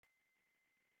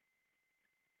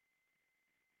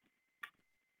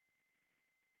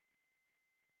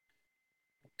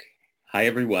Hi,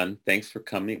 everyone. Thanks for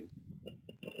coming.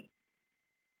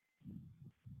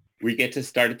 We get to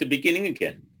start at the beginning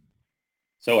again.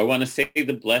 So I want to say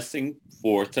the blessing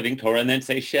for studying Torah and then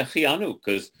say Shechianu,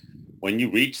 because when you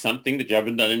reach something that you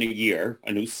haven't done in a year,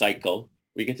 a new cycle,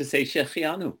 we get to say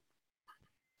Shechianu.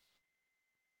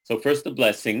 So first the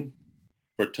blessing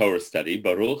for Torah study.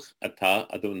 Baruch atah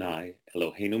Adonai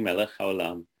Eloheinu melech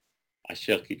haolam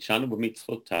asher kitshanu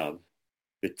b'mitzvotav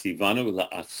v'tzivanu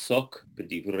la'asok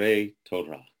b'divrei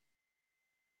Torah.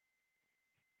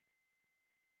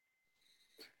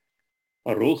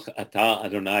 Baruch atah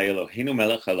Adonai Eloheinu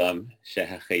melech haolam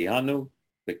shehacheyanu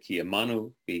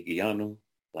v'kiyamanu v'higiyanu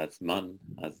lazman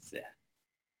hazeh.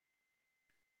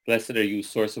 Blessed are you,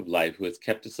 source of life, who has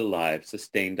kept us alive,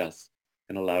 sustained us,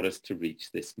 and allowed us to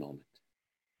reach this moment.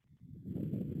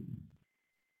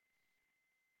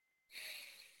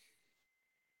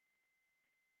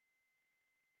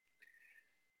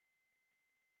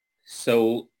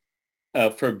 So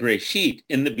for Breshit,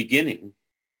 in the beginning,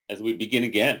 as we begin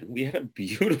again, we had a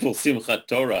beautiful Simchat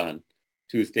Torah on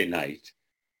Tuesday night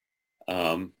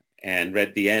and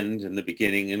read the end and the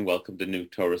beginning and welcomed a new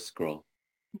Torah scroll.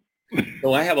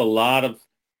 So I have a lot of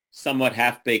somewhat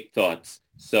half-baked thoughts.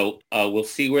 So we'll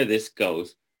see where this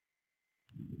goes.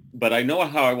 But I know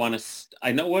how I want to,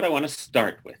 I know what I want to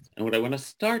start with. And what I want to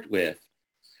start with,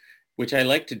 which I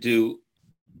like to do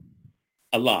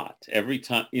a lot every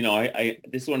time,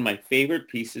 this is one of my favorite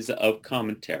pieces of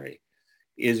commentary,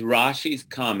 is Rashi's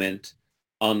comment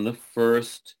on the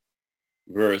first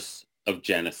verse of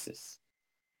Genesis.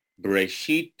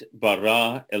 Bereshit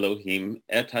bara Elohim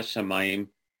et hashamayim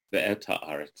ve'et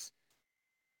haaretz,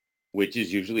 which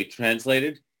is usually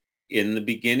translated, in the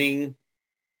beginning,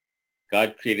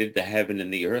 God created the heavens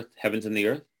and the earth.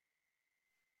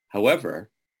 However,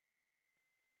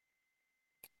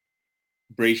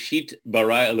 Bereshit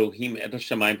bara Elohim et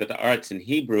hashamayim ve'et haaretz in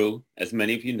Hebrew, as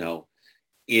many of you know,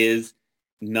 is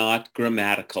not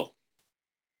grammatical,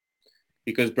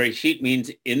 because Bereshit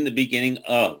means in the beginning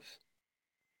of.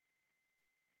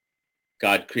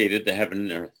 God created the heaven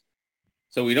and earth.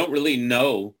 So we don't really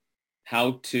know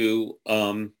how to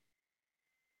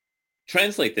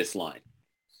translate this line.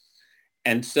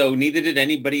 And so neither did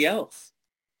anybody else.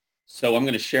 So I'm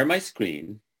going to share my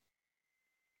screen.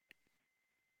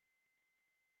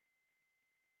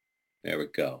 There we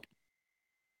go.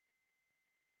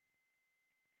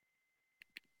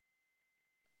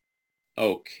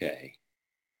 Okay.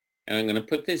 And I'm going to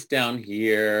put this down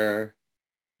here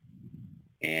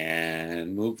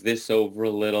and move this over a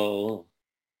little.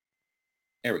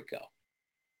 There we go.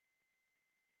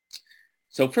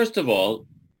 So first of all,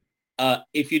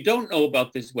 if you don't know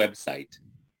about this website,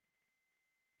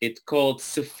 it's called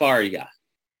Sefaria.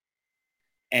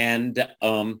 And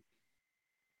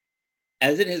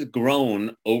as it has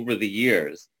grown over the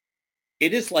years,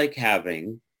 it is like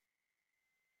having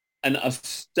an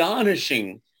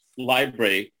astonishing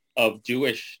library of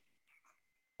Jewish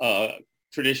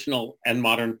traditional and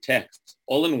modern texts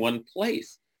all in one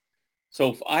place.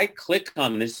 So if I click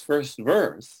on this first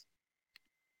verse,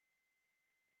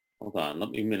 hold on, let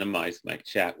me minimize my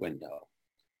chat window.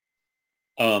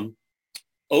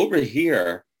 Over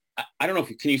here, I don't know if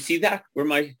you, can you see that where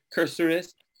my cursor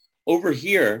is? Over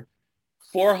here,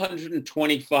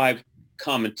 425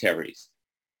 commentaries,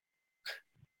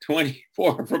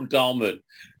 24 from Talmud,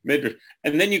 Midrash.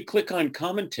 And then you click on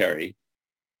commentary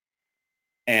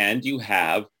and you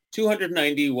have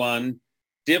 291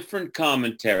 different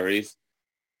commentaries.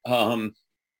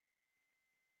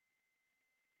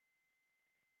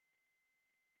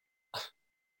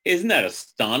 Isn't that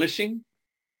astonishing?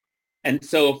 And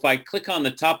so if I click on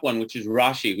the top one, which is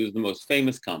Rashi, who's the most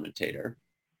famous commentator,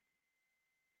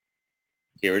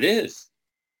 here it is.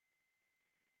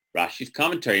 Rashi's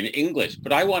commentary in English,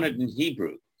 but I want it in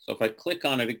Hebrew. So if I click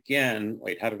on it again,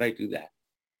 wait, how did I do that?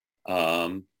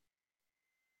 The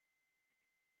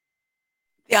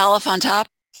olive on top.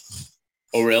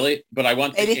 Oh, really? But I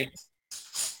want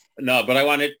no, but I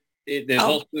want it. There's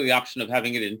also the option of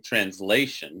having it in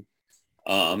translation.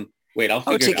 Wait, I'll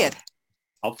figure it out.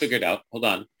 I'll figure it out. Hold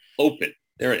on. Open.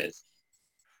 There it is.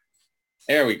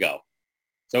 There we go.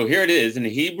 So here it is in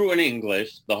Hebrew and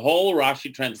English, the whole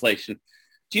Rashi translation.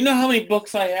 Do you know how many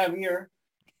books I have here?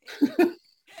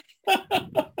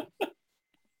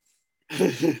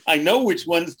 I know which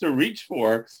ones to reach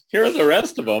for. Here are the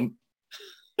rest of them.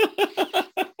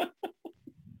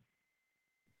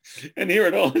 And here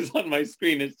it all is on my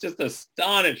screen. It's just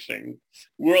astonishing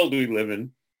world we live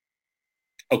in.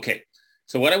 Okay,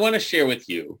 so what I want to share with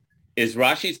you is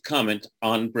Rashi's comment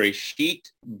on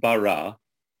Bereshit bara.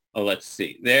 Oh, let's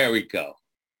see. There we go.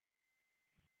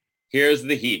 Here's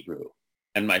the Hebrew.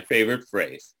 and my favorite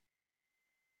phrase.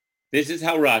 This is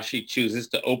how Rashi chooses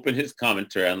to open his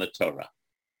commentary on the Torah.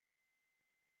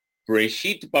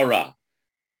 Bereshit bara.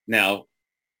 Now,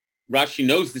 Rashi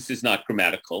knows this is not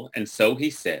grammatical, and so he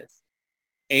says,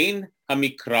 Ein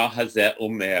hamikra hazeh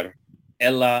omer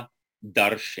ela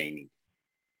darsheni.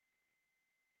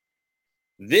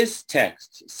 This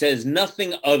text says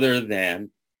nothing other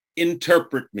than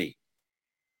interpret me.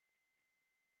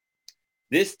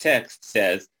 This text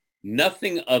says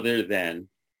nothing other than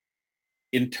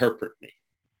interpret me.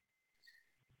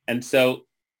 And so,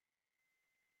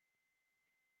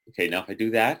 okay, now if I do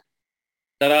that,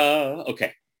 ta-da,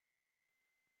 okay.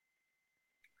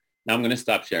 Now I'm going to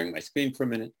stop sharing my screen for a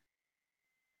minute.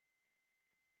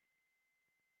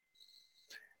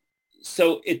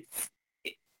 So if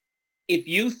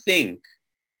you think,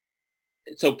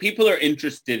 so people are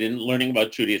interested in learning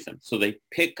about Judaism, so they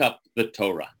pick up the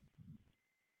Torah.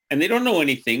 And they don't know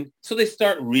anything, so they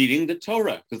start reading the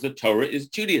Torah, because the Torah is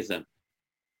Judaism.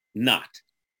 Not.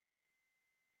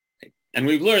 And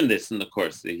we've learned this in the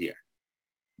course of the year.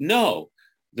 No,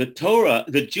 the Torah,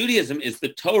 the Judaism is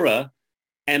the Torah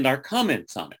and our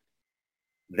comments on it.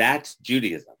 That's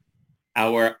Judaism.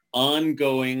 Our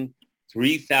ongoing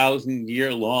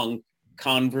 3,000-year-long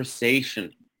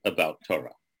conversation about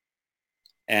Torah.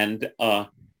 And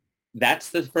that's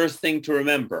the first thing to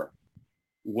remember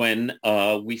when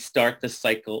we start the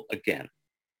cycle again.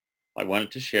 I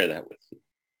wanted to share that with you.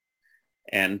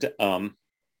 And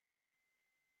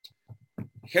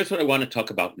here's what I want to talk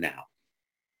about now.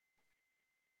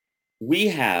 We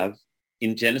have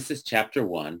in Genesis chapter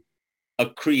 1 a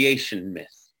creation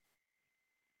myth.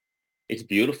 It's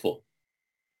beautiful.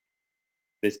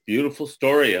 This beautiful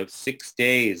story of 6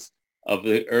 days of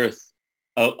the earth,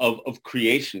 of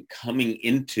creation coming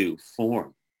into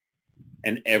form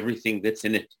and everything that's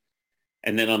in it.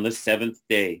 And then on the seventh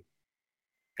day,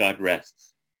 God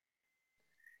rests.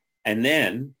 And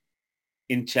then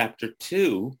in chapter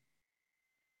 2,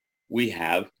 we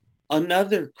have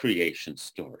another creation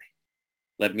story.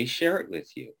 Let me share it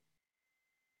with you.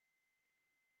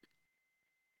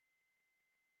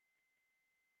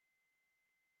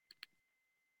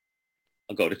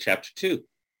 I'll go to chapter 2.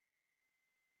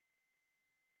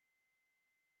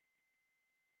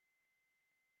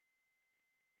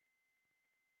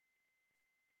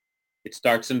 It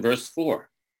starts in verse 4.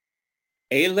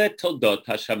 Ele toldot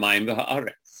hashamayim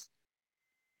v'ha'aretz.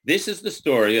 This is the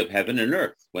story of heaven and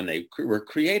earth when they were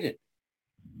created.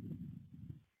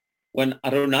 When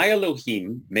Adonai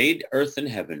Elohim made earth and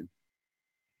heaven,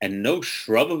 and no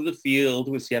shrub of the field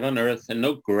was yet on earth, and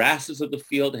no grasses of the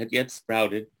field had yet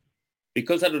sprouted,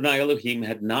 because Adonai Elohim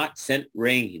had not sent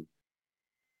rain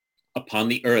upon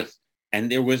the earth,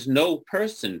 and there was no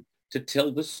person to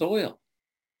till the soil.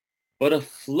 But a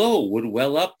flow would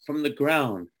well up from the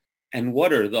ground and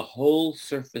water the whole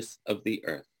surface of the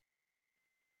earth.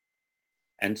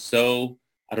 And so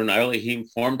Adonai Elohim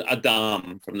formed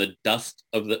Adam from the dust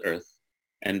of the earth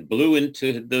and blew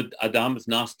into the Adam's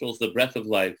nostrils the breath of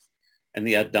life, and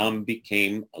the Adam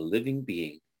became a living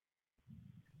being.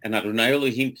 And Adonai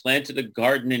Elohim planted a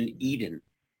garden in Eden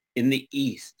in the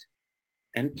east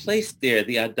and placed there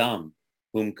the Adam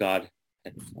whom God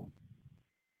had formed.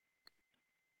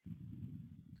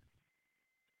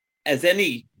 As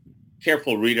any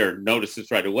careful reader notices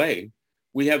right away,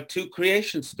 we have two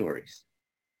creation stories.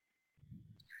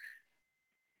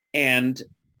 And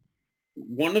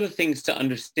one of the things to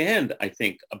understand, I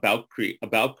think, about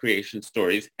creation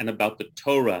stories and about the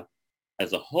Torah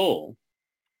as a whole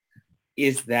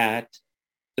is that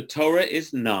the Torah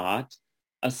is not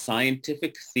a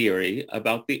scientific theory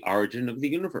about the origin of the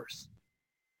universe.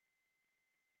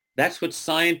 That's what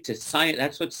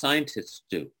scientists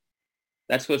do.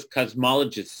 That's what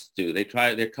cosmologists do.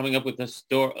 They're coming up with a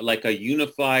story, like a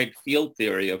unified field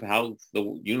theory of how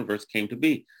the universe came to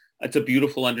be. It's a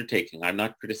beautiful undertaking. I'm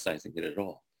not criticizing it at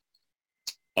all.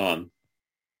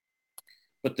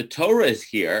 But the Torah is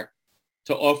here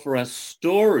to offer us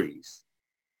stories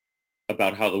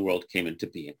about how the world came into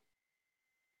being.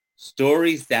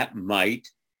 Stories that might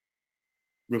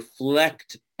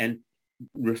reflect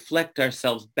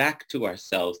ourselves back to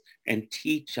ourselves and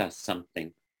teach us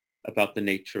something about the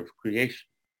nature of creation.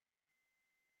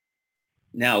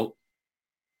 Now,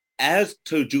 as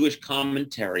to Jewish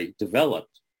commentary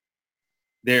developed,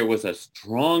 there was a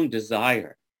strong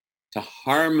desire to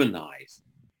harmonize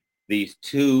these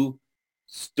two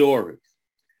stories.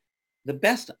 The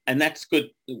best, and that's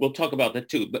good, we'll talk about that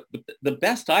too, but the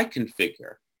best I can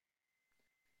figure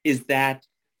is that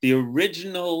the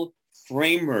original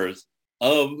framers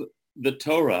of the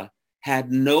Torah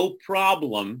had no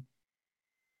problem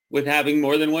with having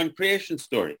more than one creation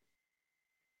story.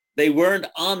 They weren't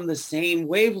on the same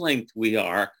wavelength we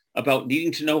are about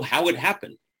needing to know how it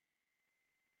happened.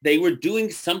 They were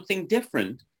doing something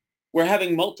different where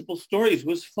having multiple stories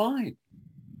was fine.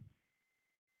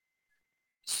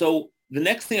 So the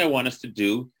next thing I want us to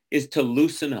do is to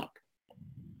loosen up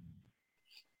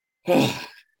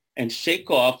and shake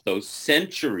off those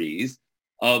centuries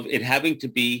of it having to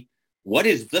be, what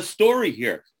is the story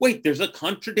here? Wait, there's a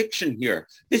contradiction here.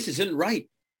 This isn't right.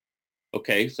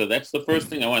 Okay, so that's the first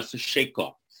thing I want us to shake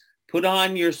off. Put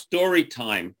on your story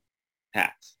time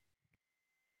hats.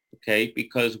 Okay,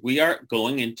 because we are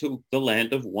going into the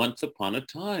land of once upon a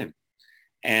time.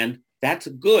 And that's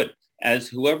good. As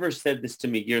whoever said this to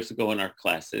me years ago in our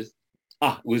classes,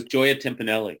 it was Gioia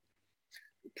Timpanelli,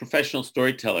 professional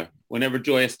storyteller. Whenever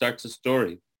Gioia starts a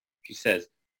story, she says,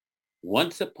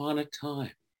 once upon a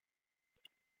time.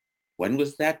 When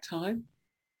was that time?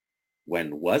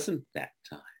 When wasn't that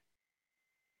time?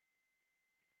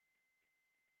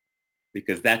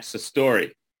 Because that's the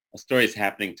story. A story is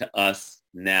happening to us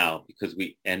now because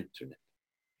we entered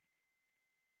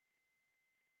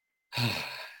it.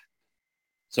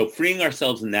 So freeing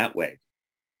ourselves in that way,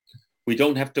 we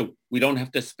don't have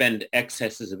to spend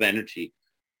excesses of energy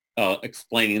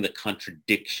explaining the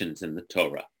contradictions in the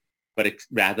Torah, but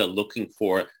rather looking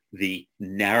for the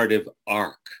narrative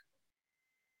arc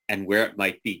and where it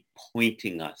might be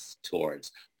pointing us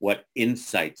towards, what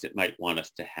insights it might want us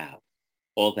to have,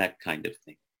 all that kind of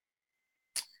thing.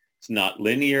 It's not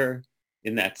linear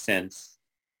in that sense,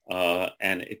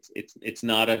 and it's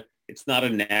not a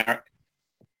narrative.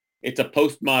 It's a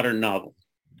postmodern novel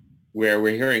where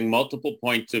we're hearing multiple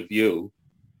points of view,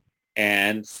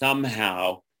 and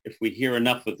somehow, if we hear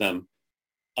enough of them,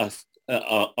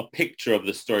 a picture of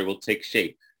the story will take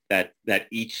shape that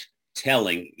each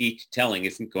telling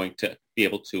isn't going to be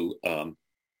able to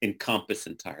encompass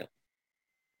entirely.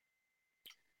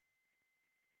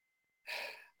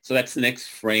 So that's the next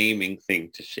framing thing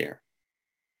to share.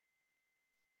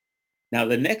 Now,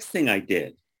 the next thing I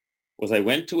did was I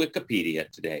went to Wikipedia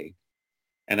today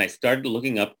and I started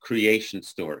looking up creation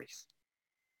stories.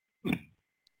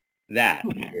 That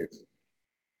is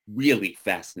really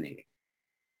fascinating.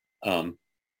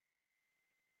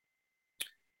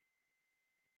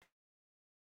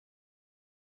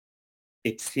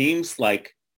 It seems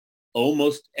like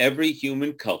almost every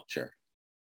human culture,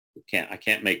 I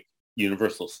can't make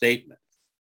universal statements,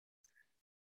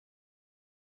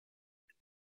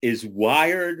 is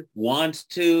wired, wants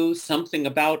to, something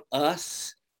about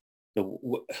us.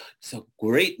 It's a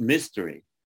great mystery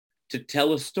to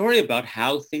tell a story about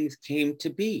how things came to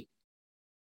be.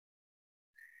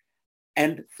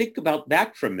 And think about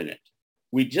that for a minute.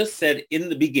 We just said in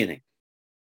the beginning,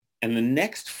 and the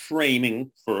next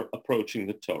framing for approaching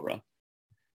the Torah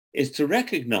is to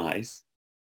recognize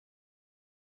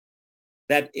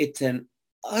that it's an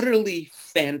utterly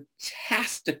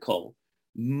fantastical,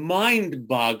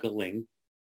 mind-boggling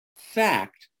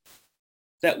fact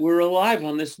that we're alive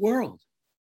on this world.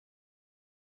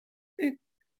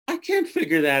 I can't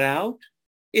figure that out.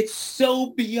 It's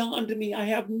so beyond me. I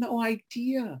have no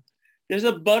idea. There's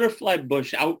a butterfly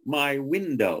bush out my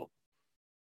window.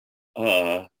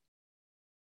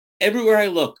 Everywhere I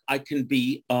look, I can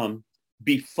be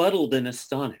befuddled and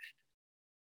astonished.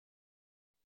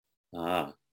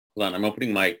 Hold on, I'm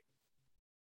opening my...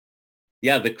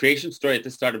 Yeah, the creation story at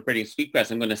the start of Braiding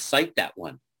Sweetgrass. I'm going to cite that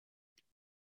one.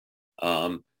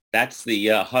 That's the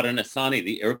Haudenosaunee,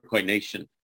 the Iroquois Nation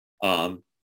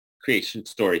creation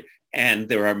story. And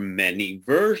there are many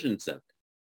versions of it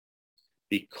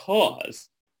because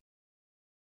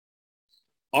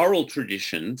oral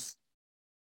traditions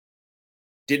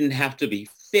didn't have to be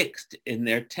fixed in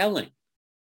their telling.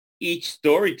 Each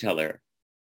storyteller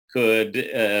could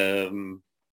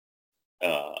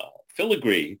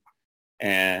filigree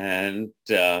and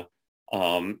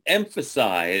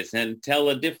emphasize and tell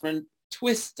a different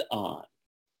twist on.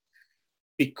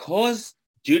 Because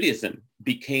Judaism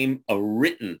became a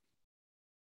written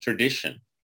tradition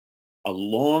a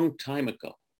long time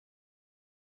ago,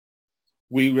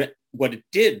 what it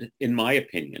did, in my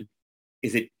opinion,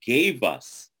 is it gave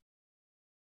us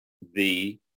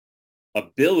the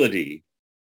ability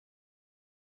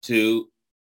to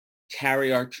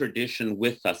carry our tradition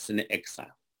with us in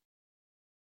exile.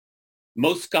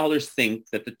 Most scholars think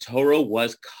that the Torah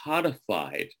was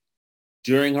codified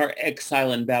during our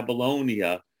exile in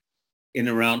Babylonia in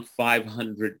around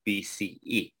 500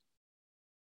 BCE.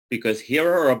 Because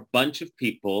here are a bunch of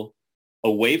people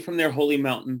away from their holy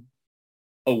mountain,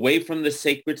 away from the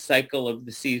sacred cycle of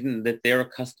the season that they're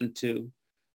accustomed to,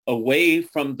 away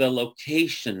from the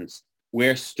locations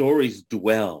where stories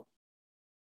dwell.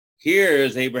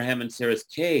 Here's Abraham and Sarah's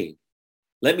cave.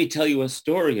 Let me tell you a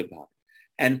story about it.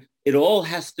 And it all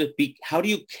has to be, how do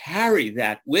you carry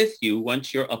that with you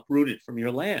once you're uprooted from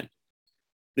your land?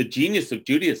 The genius of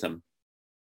Judaism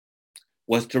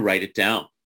was to write it down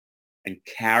and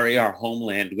carry our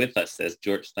homeland with us, as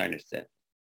George Steiner said.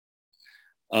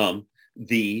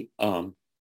 The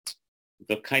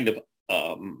kind of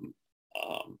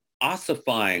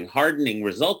ossifying, hardening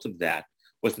result of that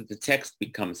was that the text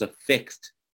becomes a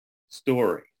fixed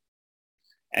story.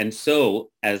 And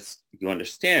so, as you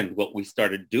understand, what we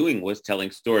started doing was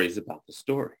telling stories about the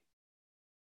story.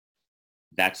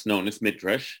 That's known as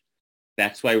Midrash.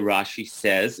 That's why Rashi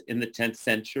says in the 10th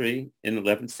century, in the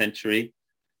 11th century,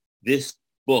 this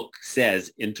book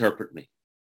says, interpret me,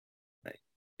 right?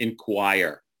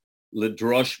 Inquire.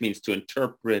 Ledrosh means to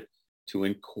interpret, to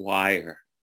inquire,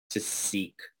 to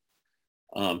seek.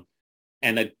 And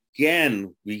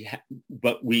again,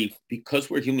 because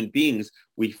we're human beings,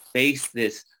 we face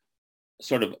this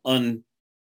sort of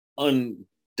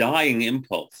undying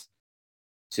impulse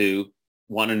to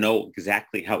want to know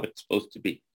exactly how it's supposed to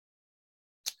be.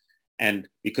 And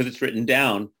because it's written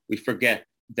down, we forget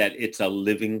that it's a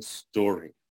living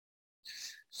story.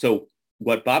 So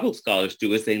what Bible scholars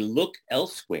do is they look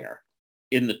elsewhere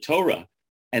in the Torah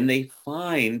and they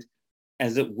find,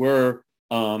 as it were,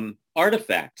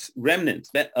 artifacts, remnants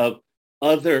of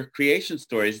other creation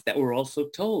stories that were also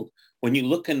told. When you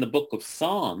look in the book of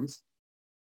Psalms,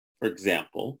 for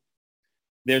example,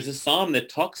 there's a psalm that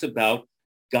talks about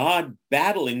God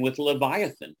battling with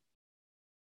Leviathan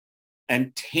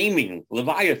and taming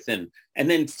Leviathan and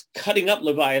then cutting up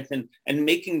Leviathan and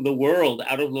making the world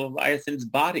out of Leviathan's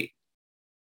body.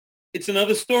 It's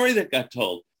another story that got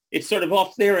told. It's sort of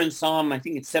off there in Psalm, I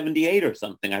think it's 78 or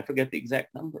something. I forget the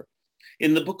exact number.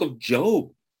 In the book of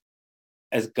Job,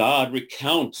 as God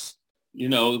recounts,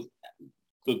 the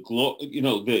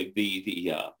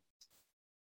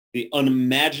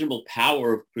unimaginable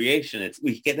power of creation,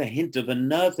 we get a hint of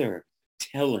another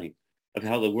telling of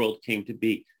how the world came to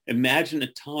be. Imagine a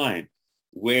time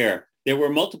where there were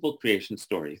multiple creation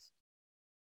stories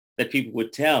that people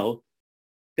would tell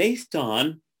based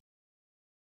on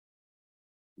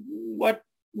what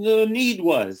the need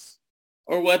was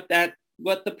or what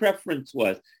the preference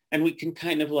was. And we can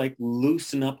kind of like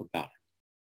loosen up about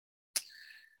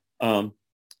it.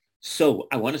 So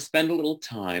I want to spend a little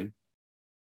time.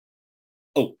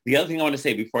 Oh, the other thing I want to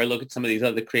say before I look at some of these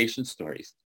other creation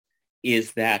stories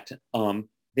is that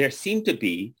there seem to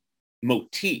be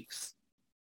motifs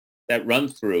that run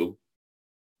through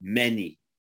many,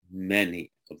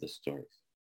 many of the stories.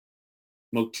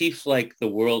 Motifs like the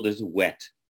world is wet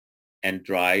and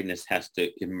dryness has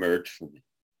to emerge from it.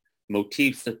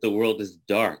 Motifs that the world is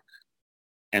dark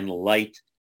and light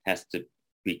has to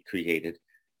be created.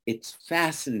 It's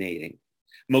fascinating.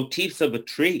 Motifs of a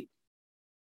tree.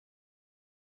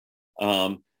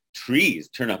 Trees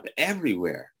turn up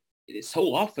everywhere. It is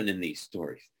so often in these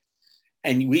stories.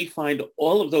 And we find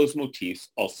all of those motifs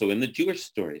also in the Jewish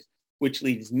stories, which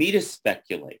leads me to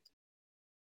speculate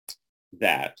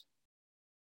that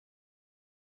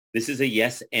this is a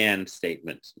yes and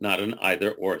statement, not an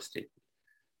either or statement.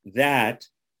 That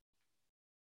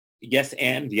yes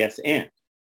and.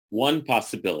 One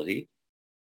possibility,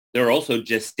 there are also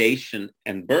gestation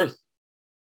and birth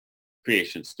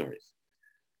creation stories.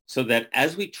 So that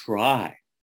as we try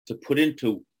to put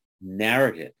into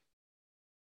narrative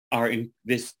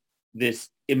this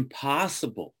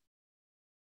impossible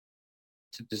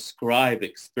to describe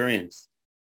experience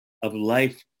of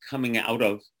life coming out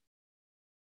of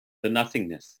the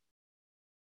nothingness,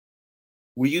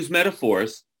 we use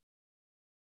metaphors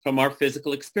from our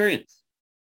physical experience,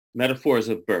 metaphors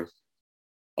of birth,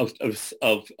 of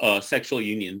sexual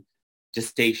union,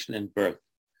 gestation and birth,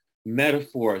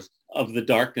 metaphors of the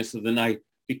darkness of the night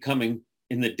becoming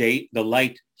in the day, the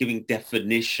light giving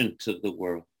definition to the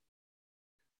world.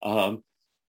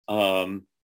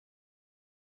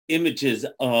 Images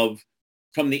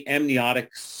from the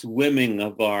amniotic swimming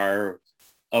of our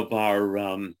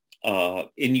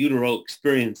in utero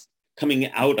experience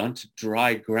coming out onto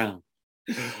dry ground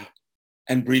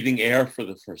and breathing air for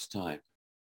the first time.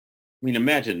 I mean,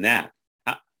 imagine that.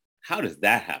 How does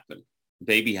that happen? The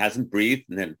baby hasn't breathed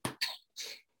and then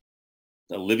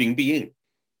a living being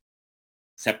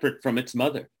separate from its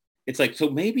mother. It's like, so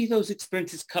maybe those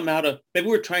experiences come out of, maybe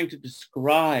we're trying to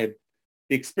describe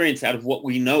the experience out of what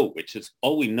we know, which is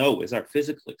all we know is our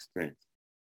physical experience.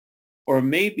 Or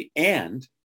maybe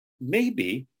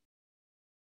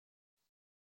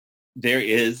there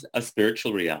is a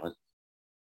spiritual reality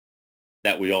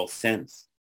that we all sense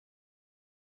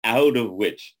out of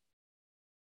which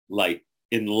light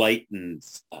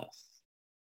enlightens us,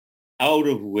 out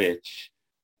of which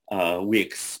we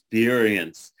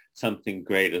experience something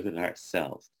greater than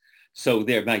ourselves. So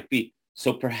there might be,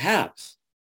 so perhaps,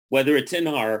 whether it's in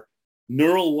our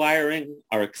neural wiring,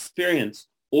 our experience,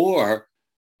 or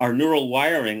our neural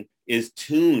wiring is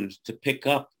tuned to pick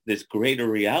up this greater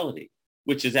reality,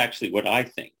 which is actually what I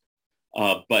think.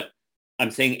 But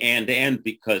I'm saying and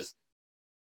because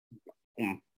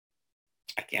I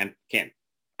can't,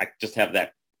 I just have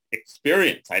that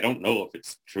experience. I don't know if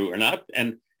it's true or not.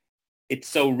 And it's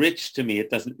so rich to me, it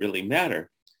doesn't really matter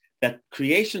that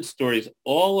creation stories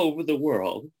all over the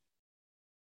world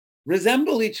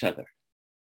resemble each other.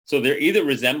 So they're either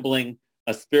resembling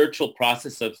a spiritual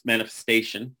process of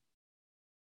manifestation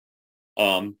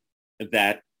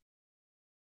that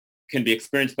can be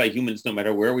experienced by humans no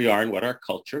matter where we are and what our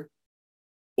culture,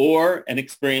 or an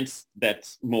experience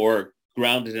that's more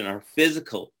grounded in our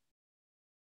physical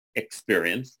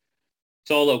experience.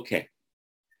 It's all okay.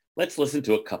 Let's listen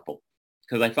to a couple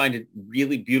because I find it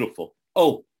really beautiful.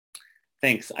 Oh,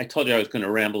 thanks. I told you I was going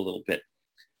to ramble a little bit.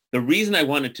 The reason I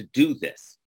wanted to do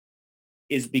this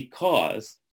is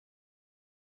because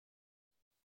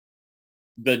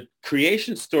the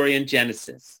creation story in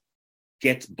Genesis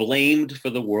gets blamed for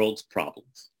the world's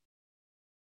problems.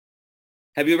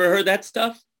 Have you ever heard that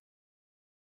stuff?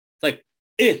 It's like,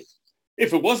 if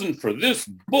it wasn't for this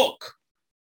book,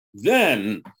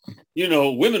 then,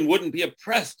 women wouldn't be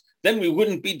oppressed. Then we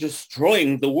wouldn't be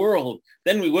destroying the world.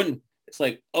 Then we wouldn't. It's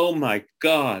like, oh my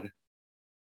God.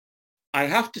 I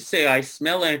have to say I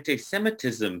smell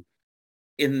anti-Semitism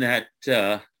in that,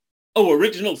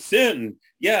 original sin.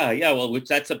 Yeah, well, which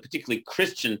that's a particularly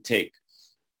Christian take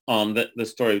on the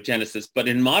story of Genesis. But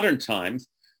in modern times,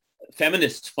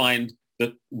 feminists find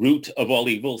the root of all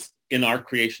evils in our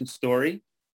creation story.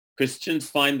 Christians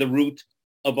find the root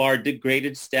of our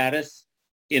degraded status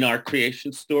in our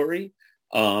creation story.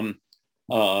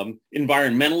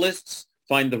 Environmentalists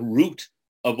find the root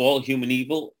of all human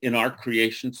evil in our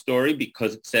creation story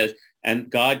because it says,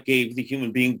 and God gave the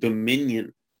human being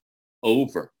dominion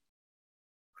over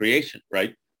creation,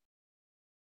 right?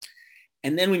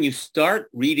 And then when you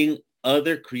start reading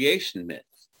other creation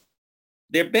myths,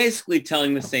 they're basically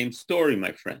telling the same story,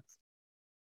 my friends.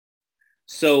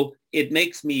 So it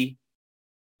makes me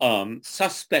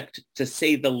suspect, to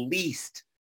say the least,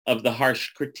 of the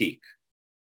harsh critique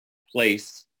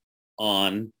placed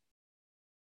on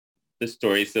the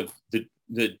stories of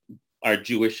our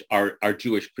Jewish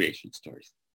creation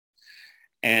stories.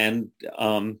 And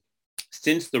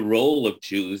since the role of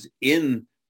Jews in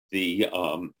the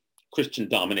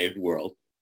Christian-dominated world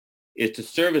is to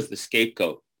serve as the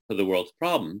scapegoat for the world's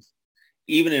problems,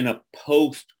 even in a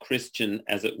post-Christian,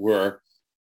 as it were,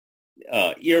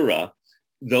 era,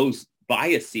 those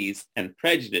biases and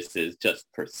prejudices just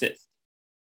persist.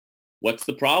 What's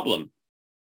the problem?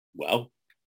 Well,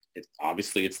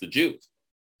 obviously it's the Jews.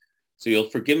 So you'll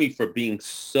forgive me for being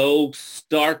so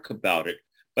stark about it,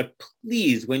 but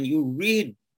please, when you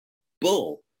read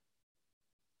bull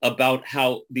about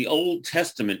how the Old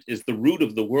Testament is the root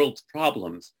of the world's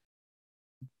problems,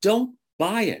 don't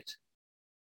buy it.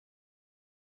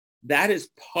 That is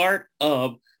part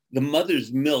of the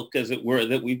mother's milk, as it were,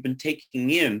 that we've been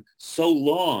taking in so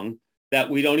long that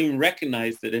we don't even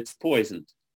recognize that it's poisoned.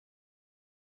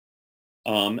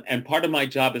 And part of my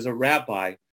job as a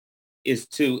rabbi is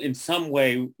to, in some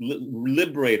way,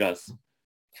 liberate us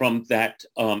from that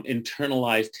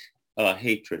internalized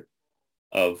hatred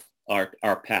of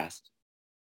our past.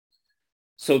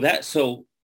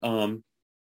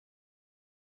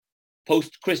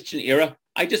 Post-Christian era,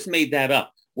 I just made that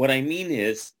up. What I mean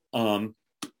is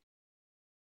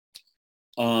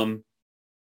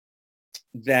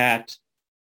that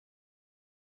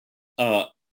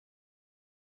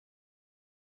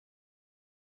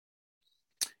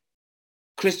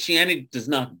Christianity does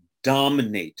not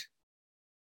dominate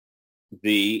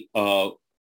the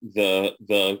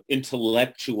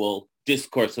intellectual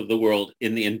discourse of the world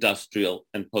in the industrial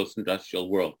and post-industrial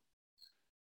world.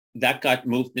 That got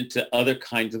moved into other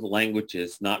kinds of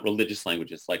languages, not religious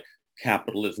languages, like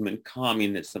capitalism and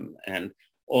communism and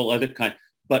all other kinds.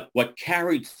 But what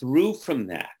carried through from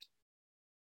that,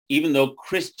 even though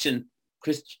Christian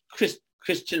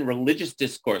religious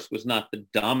discourse was not the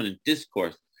dominant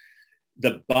discourse,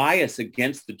 the bias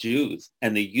against the Jews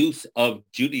and the use of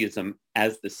Judaism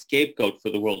as the scapegoat for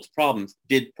the world's problems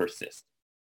did persist.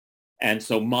 And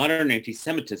so modern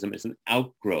anti-Semitism is an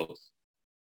outgrowth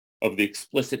of the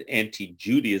explicit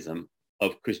anti-Judaism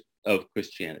of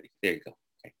Christianity. There you go.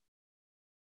 Okay.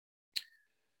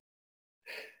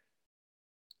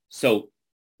 So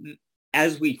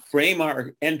as we frame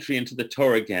our entry into the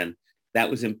Torah again, that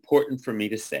was important for me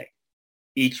to say.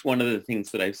 Each one of the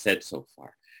things that I've said so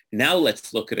far. Now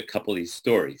let's look at a couple of these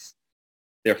stories.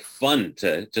 They're fun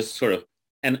to just sort of,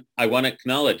 and I want to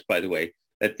acknowledge, by the way,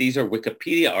 that these are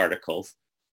Wikipedia articles.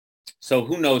 So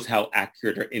who knows how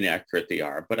accurate or inaccurate they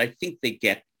are, but I think they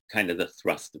get kind of the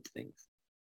thrust of things.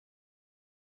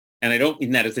 And I don't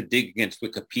mean that as a dig against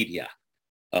Wikipedia.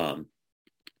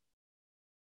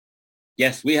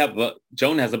 Yes, we have,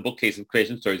 Joan has a bookcase of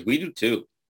creation stories. We do too.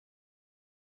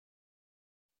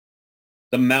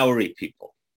 The Maori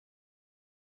people.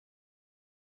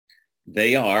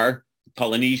 They are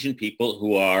Polynesian people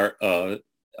who are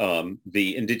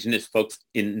the indigenous folks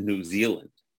in New Zealand.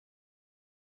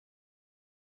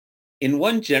 In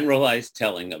one generalized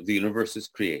telling of the universe's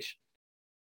creation,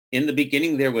 in the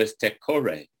beginning there was Te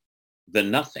Kore, the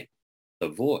nothing, the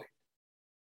void,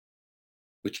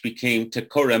 which became Te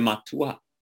Kore Matua,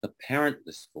 the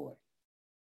parentless void,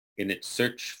 in its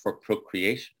search for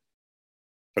procreation.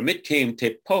 From it came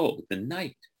Te Po, the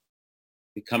night,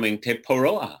 becoming Te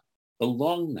Poroa, the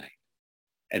long night,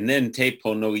 and then Te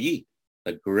Ponoi,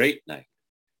 the great night,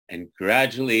 and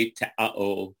gradually Te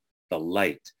Ao, the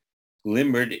light,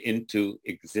 glimmered into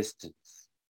existence,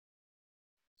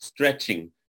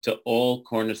 stretching to all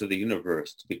corners of the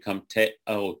universe to become Te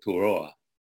Aotearoa,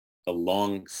 the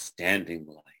long-standing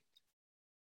light.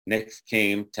 Next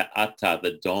came Te Ata,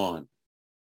 the dawn,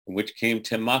 from which came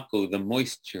Te Maku, the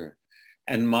moisture,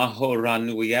 and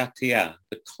Mahoranuiatia,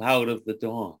 the cloud of the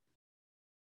dawn.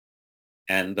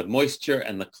 And the moisture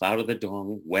and the cloud of the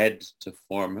dawn wed to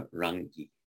form Rangi.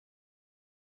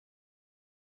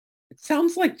 It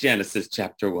sounds like Genesis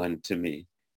chapter 1 to me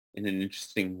in an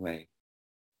interesting way.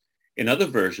 In other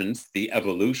versions, the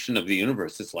evolution of the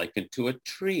universe is likened to a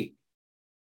tree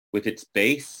with its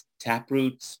base,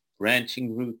 taproots,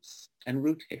 branching roots, and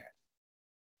root hairs.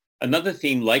 Another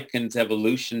theme likens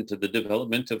evolution to the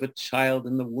development of a child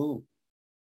in the womb,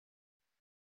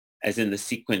 as in the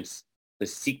sequence, the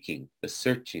seeking, the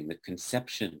searching, the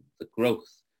conception, the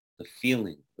growth, the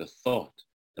feeling, the thought,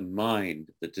 the mind,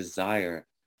 the desire,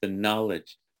 the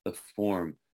knowledge, the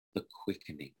form, the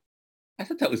quickening. I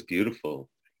thought that was beautiful.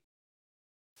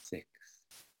 6.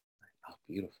 Oh,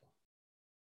 beautiful.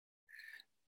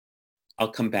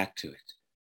 I'll come back to it.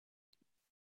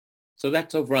 So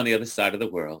that's over on the other side of the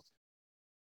world.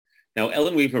 Now,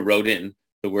 Ellen Weaver wrote in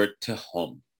the word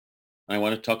tehom. I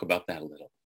want to talk about that a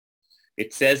little.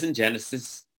 It says in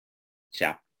Genesis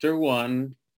chapter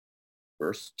 1,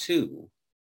 verse 2,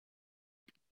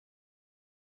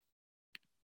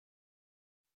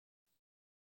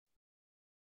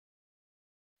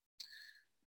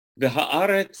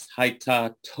 V'haaretz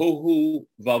haita tohu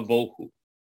vavohu.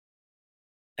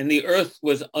 And the earth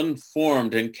was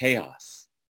unformed in chaos,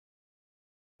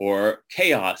 or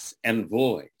chaos and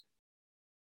void.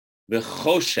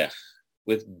 V'choshech,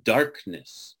 with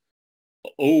darkness,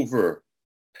 over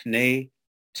pnei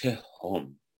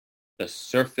tehom, the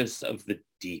surface of the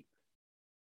deep.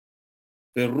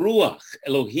 V'ruach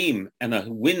Elohim, and a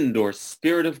wind or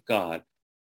spirit of God,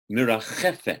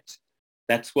 mirachefet,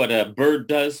 that's what a bird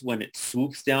does when it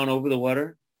swoops down over the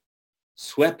water,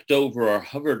 swept over or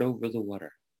hovered over the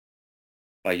water.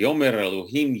 Vayomer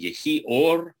Elohim yehi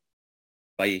or,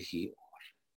 vayehi or.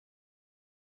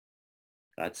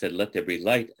 God said, let there be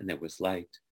light, and there was light.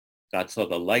 God saw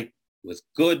the light was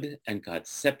good, and God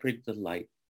separated the light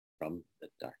from the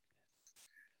darkness.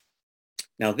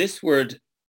 Now this word,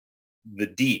 the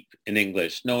deep in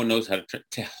English, no one knows how to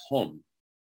tehom.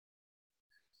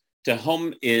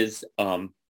 Tehom is,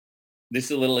 this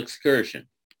is a little excursion.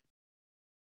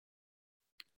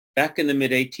 Back in the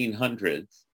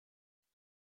mid-1800s,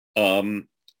 an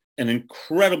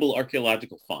incredible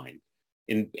archaeological find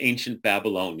in ancient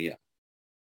Babylonia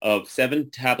of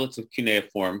 7 tablets of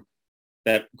cuneiform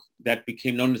that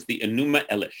became known as the Enuma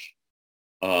Elish,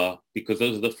 because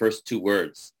those are the first 2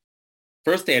 words.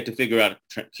 First, they had to figure out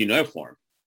cuneiform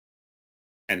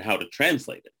and how to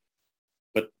translate it.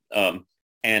 But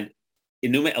and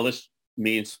Enuma Elish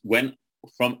means when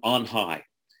from on high,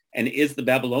 and is a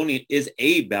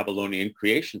Babylonian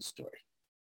creation story.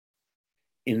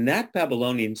 In that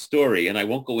Babylonian story, and I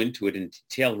won't go into it in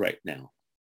detail right now,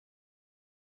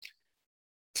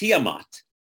 Tiamat,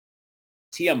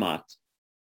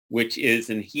 which is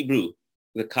in Hebrew,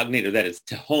 the cognator, that is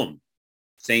Tehom,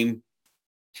 same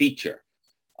feature.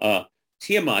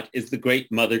 Tiamat is the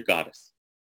great mother goddess.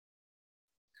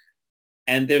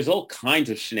 And there's all kinds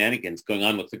of shenanigans going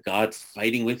on with the gods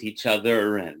fighting with each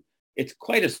other, and it's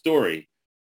quite a story.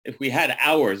 If we had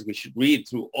hours, we should read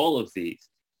through all of these.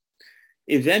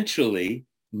 Eventually,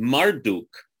 Marduk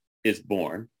is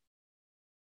born,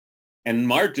 And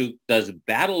Marduk does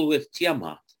battle with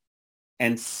Tiamat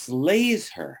and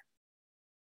slays her,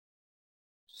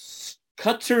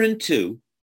 cuts her in two,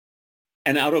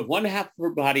 and out of one half of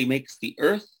her body makes the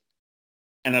earth,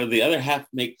 and out of the other half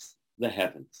makes the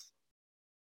heavens.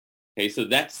 Okay, so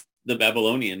that's the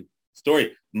Babylonian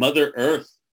story. Mother Earth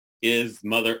is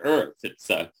Mother Earth.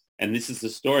 And this is the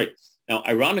story. Now,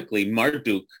 ironically,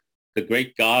 Marduk, the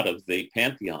great god of the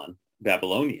pantheon,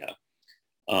 Babylonia,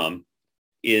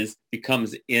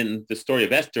 becomes in the story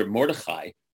of Esther,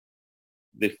 Mordechai,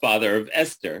 the father of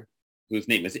Esther, whose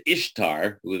name is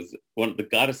Ishtar, who is one of the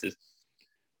goddesses.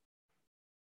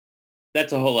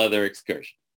 That's a whole other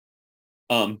excursion.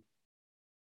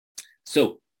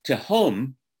 So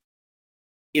Tehom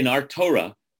in our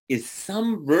Torah is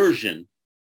some version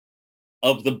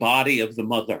of the body of the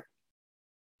mother,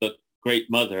 the great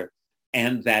mother,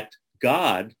 and that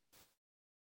God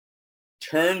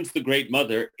turns the great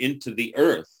mother into the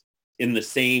earth in the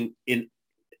same, in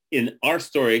our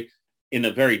story, in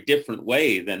a very different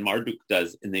way than Marduk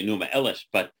does in the Enuma Elish,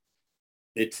 but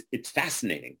it's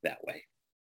fascinating that way.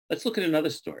 Let's look at another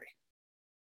story.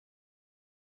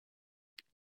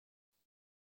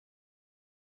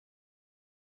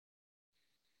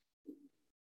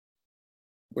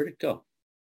 Where'd it go?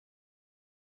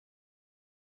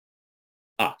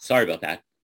 Sorry about that.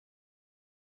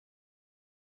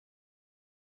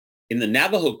 In the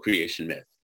Navajo creation myth,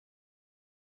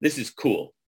 this is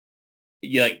cool.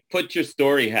 You like put your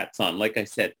story hats on. Like I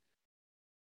said,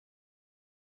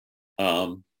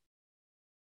 the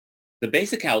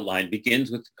basic outline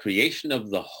begins with the creation of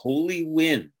the holy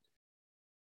wind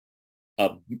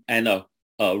and a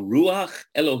Ruach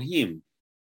Elohim,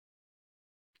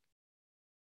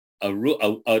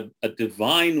 a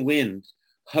divine wind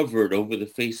hovered over the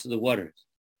face of the waters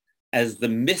as the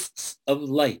mists of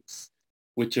lights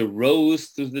which arose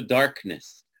through the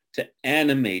darkness to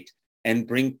animate and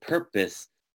bring purpose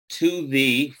to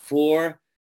the four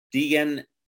Dinei,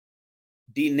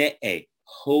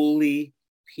 holy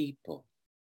people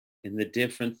in the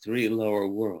different three lower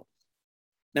worlds.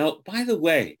 Now, by the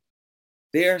way,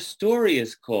 their story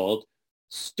is called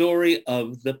Story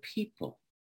of the People.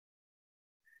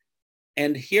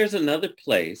 And here's another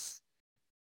place.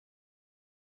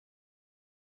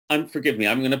 Forgive me,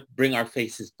 I'm going to bring our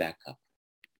faces back up.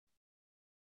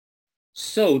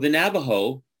 So the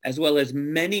Navajo, as well as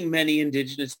many, many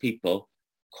indigenous people,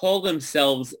 call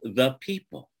themselves the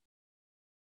people,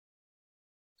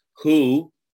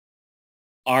 who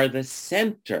are the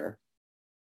center,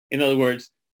 in other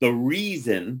words, the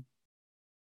reason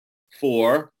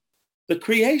for the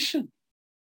creation,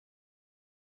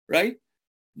 right?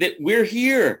 That we're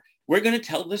here. We're going to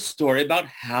tell the story about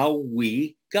how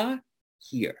we got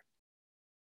here.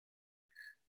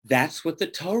 That's what the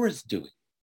Torah is doing.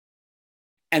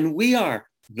 And we are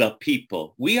the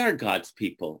people. We are God's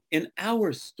people in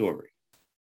our story.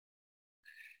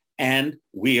 And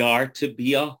we are to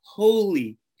be a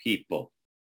holy people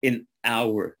in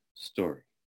our story.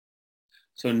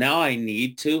 So now I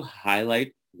need to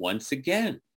highlight once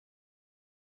again,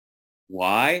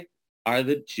 why are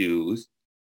the Jews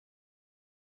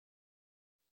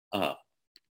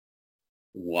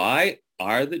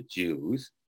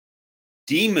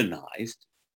demonized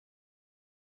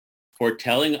for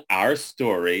telling our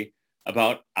story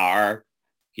about our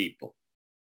people?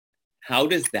 How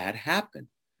does that happen?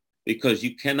 Because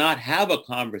you cannot have a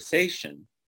conversation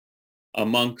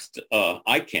amongst a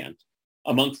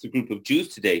group of Jews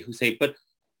today who say, but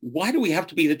why do we have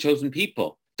to be the chosen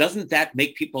people? Doesn't that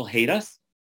make people hate us?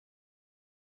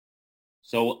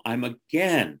 So I'm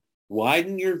again,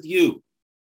 widen your view.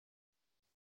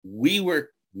 We were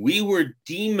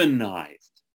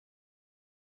demonized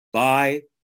by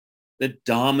the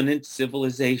dominant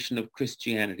civilization of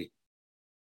Christianity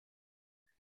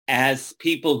as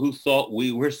people who thought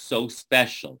we were so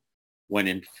special, when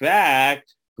in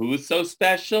fact, who is so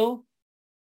special?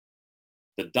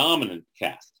 The dominant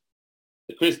caste,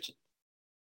 the Christians.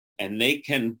 And they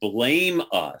can blame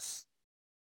us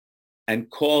and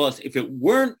call us, if it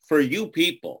weren't for you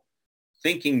people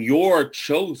thinking you're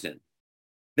chosen,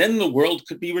 then the world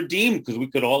could be redeemed because we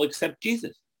could all accept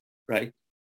Jesus, right?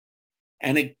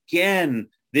 And again,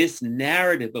 this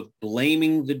narrative of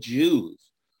blaming the Jews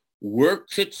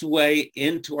works its way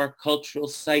into our cultural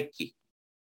psyche,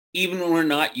 even when we're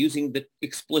not using the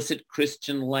explicit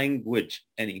Christian language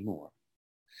anymore.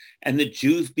 And the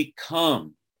Jews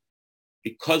become,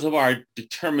 because of our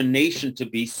determination to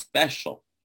be special,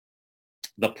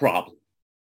 the problem.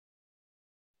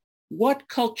 What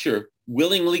culture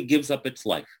willingly gives up its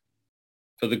life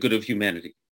for the good of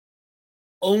humanity?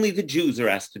 Only the Jews are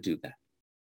asked to do that,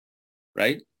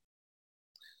 right?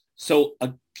 So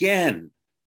again,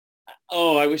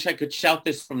 oh, I wish I could shout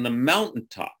this from the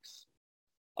mountaintops.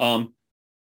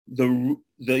 The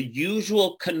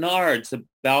usual canards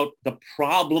about the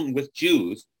problem with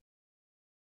Jews,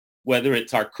 whether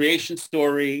it's our creation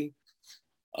story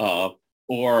or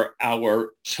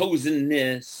our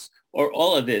chosenness or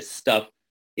all of this stuff,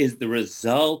 is the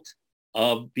result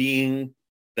of being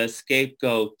the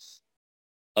scapegoats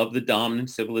of the dominant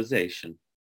civilization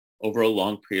over a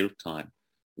long period of time.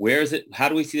 Where is it? How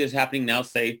do we see this happening now,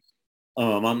 say,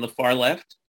 on the far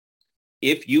left?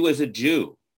 If you as a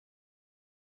Jew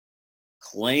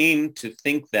claim to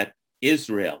think that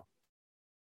Israel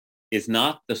is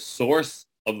not the source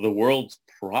of the world's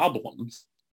problems,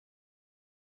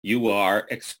 you are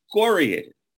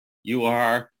excoriated. You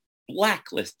are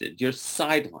blacklisted. You're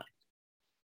sidelined.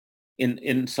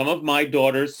 In some of my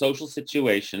daughter's social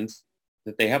situations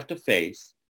that they have to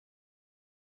face,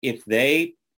 if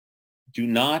they do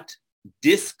not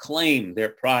disclaim their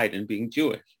pride in being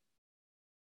Jewish,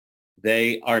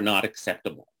 they are not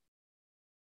acceptable.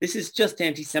 This is just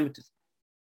anti-Semitism,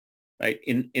 right?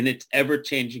 In its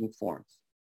ever-changing forms.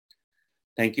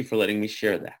 Thank you for letting me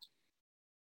share that.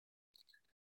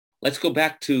 Let's go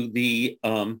back to the,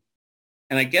 and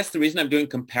I guess the reason I'm doing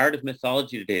comparative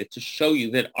mythology today is to show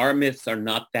you that our myths are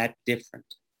not that different.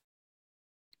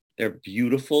 They're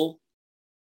beautiful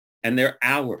and they're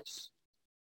ours.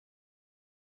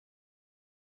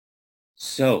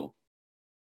 So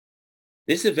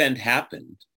this event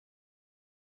happened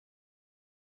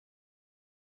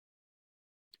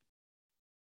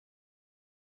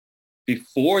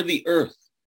before the earth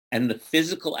and the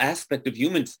physical aspect of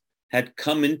humans had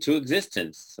come into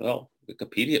existence. Well,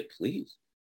 Wikipedia, please.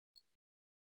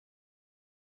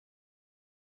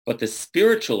 But the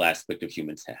spiritual aspect of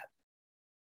humans had.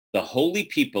 The holy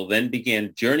people then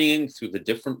began journeying through the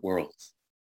different worlds,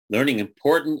 learning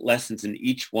important lessons in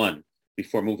each one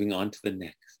before moving on to the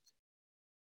next.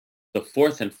 The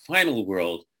fourth and final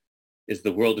world is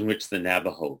the world in which the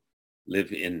Navajo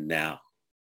live in now.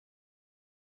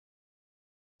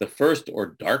 The first,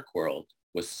 or dark world,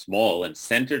 was small and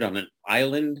centered on an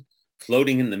island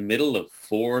floating in the middle of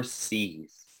 4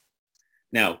 seas.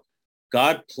 Now,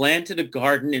 God planted a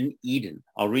garden in Eden.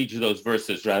 I'll read you those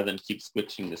verses rather than keep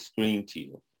switching the screen to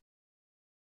you.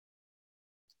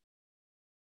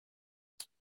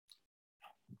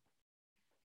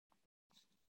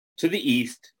 To the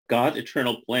east, God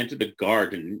Eternal planted a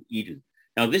garden in Eden.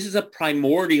 Now, this is a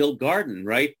primordial garden,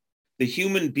 right? The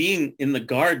human being in the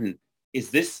garden, is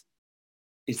this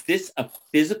a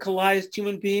physicalized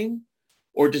human being?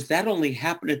 Or does that only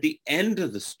happen at the end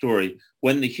of the story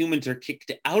when the humans are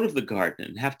kicked out of the garden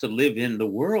and have to live in the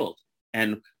world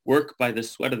and work by the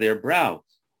sweat of their brow?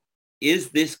 Is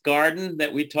this garden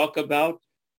that we talk about,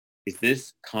 is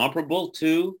this comparable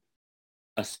to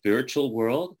a spiritual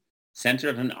world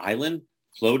centered on an island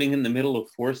floating in the middle of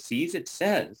 4 seas? It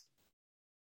says,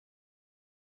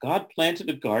 God planted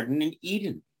a garden in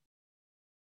Eden,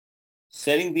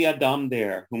 setting the Adam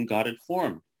there, whom God had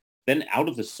formed. Then out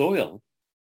of the soil,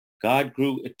 God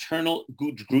grew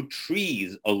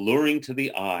trees alluring to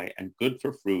the eye and good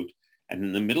for fruit. And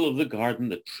in the middle of the garden,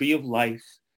 the tree of life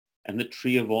and the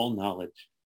tree of all knowledge.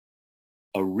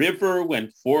 A river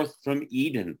went forth from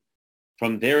Eden.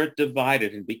 From there it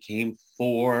divided and became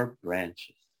 4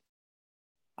 branches.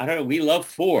 I don't know, we love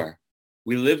 4.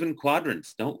 We live in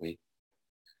quadrants, don't we?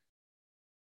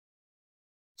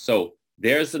 So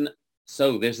there's an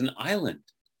island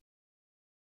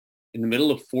in the middle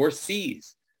of 4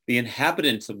 seas. The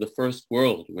inhabitants of the first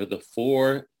world were the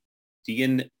 4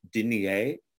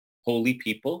 Dinie, holy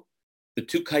people, the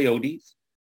 2 coyotes,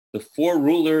 the 4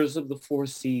 rulers of the 4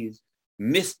 seas,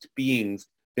 mist beings,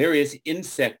 various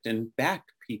insect and bat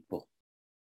people,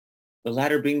 the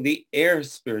latter being the air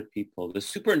spirit people. The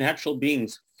supernatural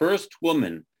beings, first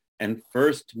woman and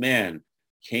first man,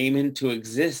 came into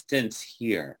existence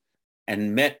here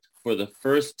and met for the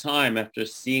first time after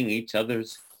seeing each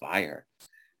other's fire.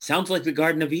 Sounds like the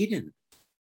Garden of Eden.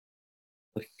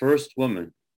 The first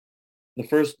woman, the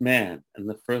first man, and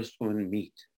the first woman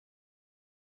meet.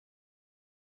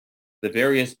 The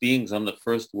various beings on the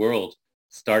first world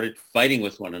started fighting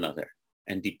with one another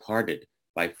and departed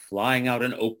by flying out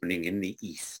an opening in the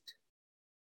east.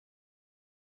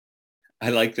 I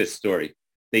like this story.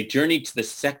 They journeyed to the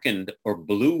second, or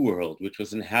blue world, which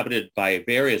was inhabited by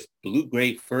various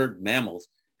blue-gray furred mammals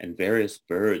and various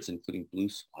birds, including blue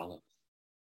swallows.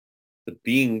 The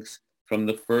beings from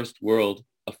the first world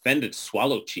offended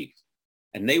Swallow Chief,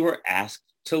 and they were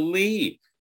asked to leave.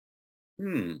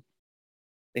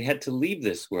 They had to leave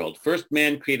this world. First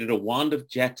man created a wand of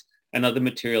jet and other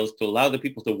materials to allow the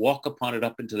people to walk upon it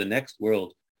up into the next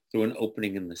world through an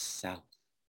opening in the south.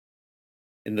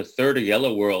 In the third or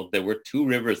yellow world, there were two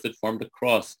rivers that formed a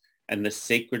cross and the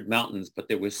sacred mountains, but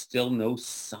there was still no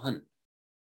sun.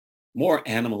 More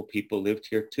animal people lived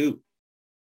here too.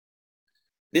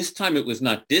 This time it was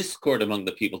not discord among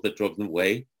the people that drove them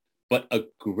away, but a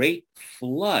great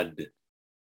flood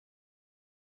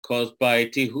caused by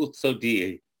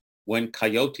Tihutsodi when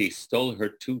Coyote stole her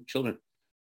two children.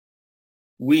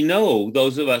 We know,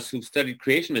 those of us who've studied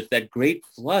creation myths, that great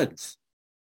floods,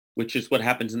 which is what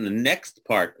happens in the next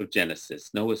part of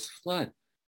Genesis, Noah's flood,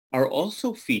 are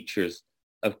also features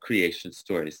of creation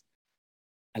stories.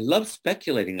 I love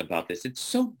speculating about this. It's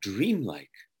so dreamlike.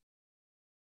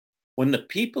 When the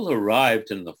people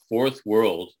arrived in the fourth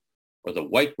world, or the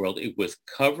white world, it was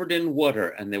covered in water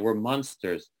and there were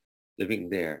monsters living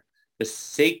there. The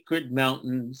sacred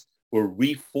mountains were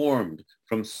reformed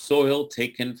from soil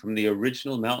taken from the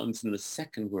original mountains in the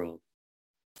second world.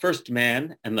 First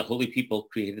man and the holy people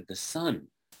created the sun,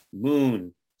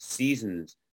 moon,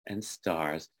 seasons, and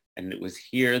stars. And it was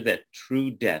here that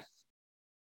true death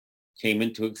came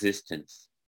into existence,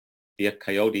 via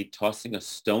Coyote tossing a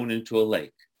stone into a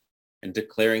lake and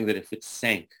declaring that if it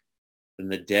sank, then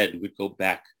the dead would go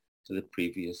back to the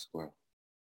previous world.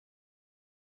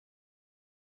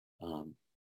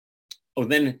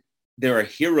 Then there are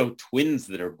hero twins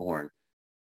that are born.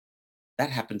 That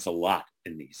happens a lot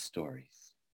in these stories.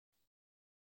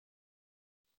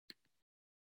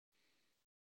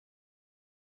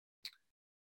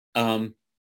 Isn't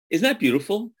that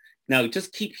beautiful? Now,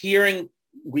 just keep hearing.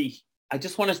 I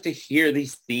just want us to hear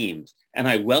these themes, and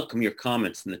I welcome your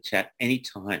comments in the chat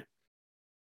anytime.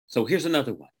 So here's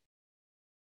another one.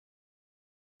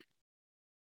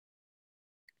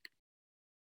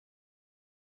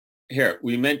 Here,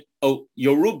 we meant,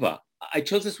 Yoruba. I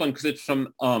chose this one because it's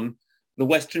from the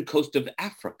western coast of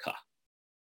Africa.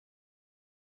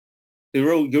 The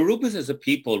Yorubas as a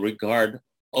people regard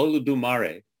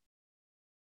Oludumare.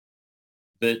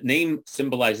 The name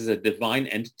symbolizes a divine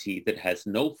entity that has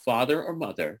no father or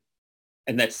mother,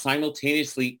 and that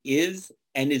simultaneously is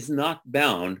and is not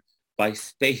bound by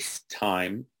space,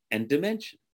 time, and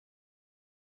dimension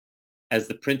as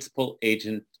the principal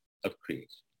agent of creation.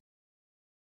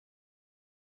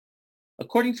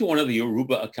 According to one of the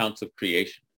Yoruba accounts of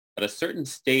creation, at a certain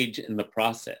stage in the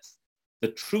process, the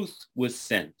truth was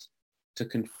sent to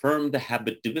confirm the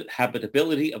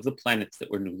habitability of the planets that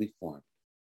were newly formed.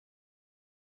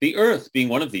 The Earth, being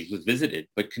one of these, was visited,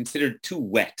 but considered too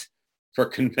wet for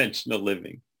conventional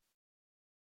living.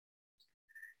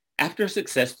 After a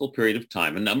successful period of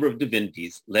time, a number of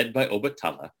divinities, led by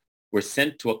Obatala, were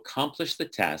sent to accomplish the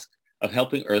task of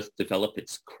helping Earth develop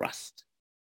its crust.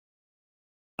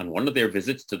 On one of their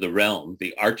visits to the realm,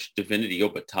 the arch-divinity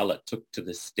Obatala took to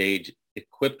the stage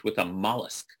equipped with a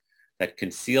mollusk that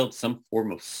concealed some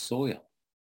form of soil,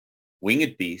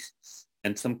 winged beasts,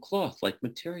 and some cloth-like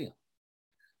material.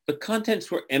 The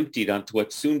contents were emptied onto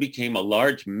what soon became a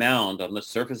large mound on the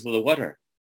surface of the water.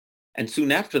 And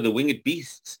soon after, the winged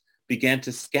beasts began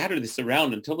to scatter this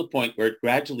around until the point where it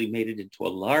gradually made it into a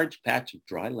large patch of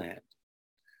dry land.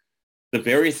 The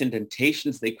various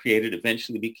indentations they created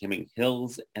eventually becoming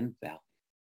hills and valleys.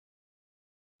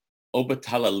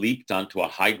 Obatala leaped onto a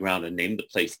high ground and named the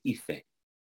place Ife.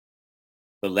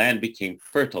 The land became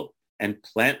fertile and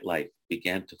plant life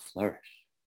began to flourish.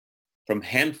 From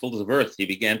handfuls of earth, he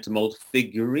began to mold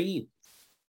figurines.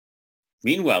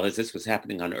 Meanwhile, as this was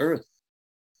happening on Earth,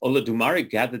 Olodumare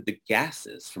gathered the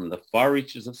gases from the far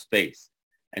reaches of space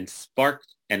and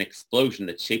sparked an explosion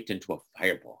that shaped into a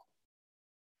fireball.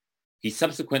 He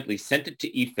subsequently sent it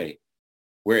to Ife,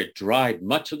 where it dried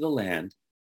much of the land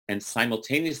and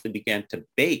simultaneously began to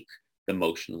bake the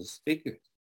motionless figures.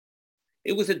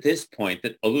 It was at this point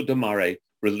that Olodumare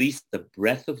released the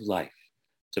breath of life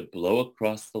to blow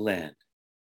across the land.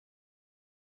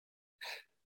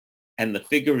 And the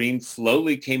figurines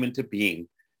slowly came into being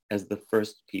as the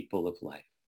first people of life.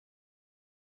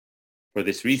 For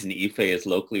this reason, Ife is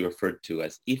locally referred to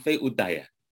as Ife Udaya,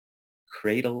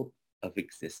 cradle of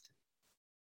existence.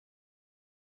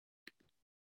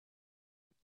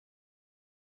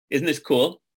 Isn't this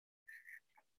cool?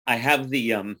 I have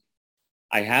the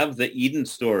Eden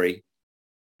story,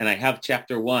 and I have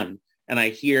chapter 1, and I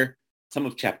hear some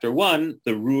of chapter 1,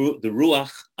 the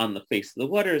ruach on the face of the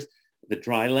waters, the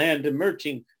dry land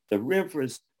emerging, the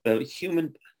rivers, the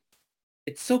human.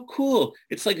 It's so cool.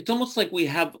 It's almost like we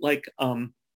have like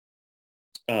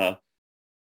a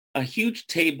huge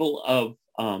table of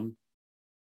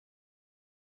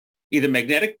either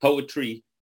magnetic poetry,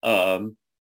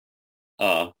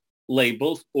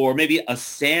 labels, or maybe a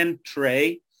sand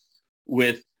tray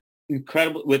with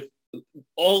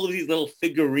all of these little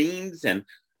figurines, and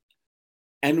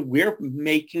we're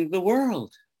making the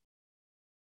world.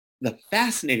 The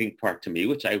fascinating part to me,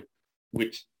 which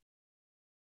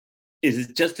is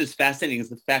just as fascinating as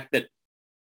the fact that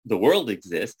the world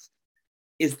exists,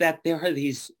 is that there are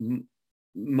these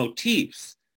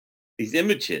motifs, these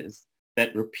images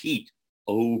that repeat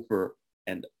over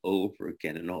and over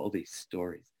again in all these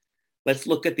stories. Let's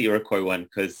look at the Iroquois one,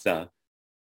 because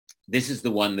this is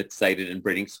the one that's cited in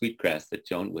Braiding Sweetgrass that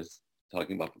Joan was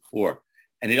talking about before.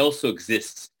 And it also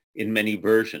exists in many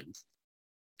versions.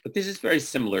 But this is very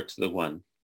similar to the one.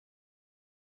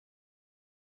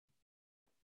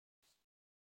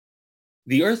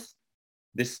 The earth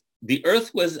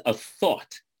was a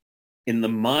thought in the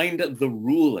mind of the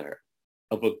ruler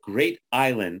of a great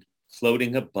island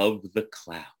floating above the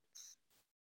clouds.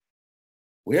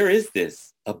 Where is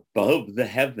this above the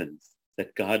heavens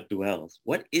that God dwells?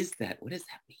 What is that? What does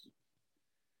that mean?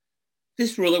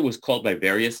 This ruler was called by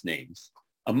various names,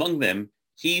 among them,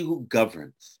 he who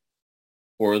governs,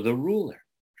 or the ruler.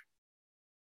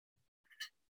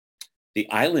 The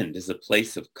island is a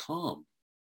place of calm,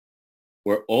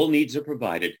 where all needs are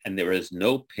provided and there is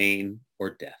no pain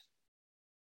or death.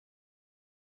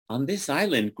 On this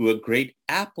island grew a great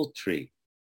apple tree,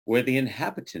 where the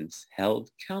inhabitants held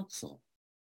council.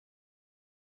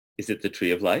 Is it the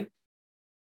tree of life?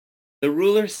 The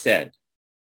ruler said,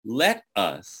 let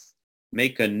us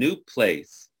make a new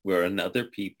place where another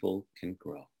people can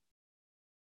grow.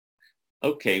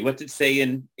 Okay, what did it say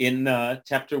in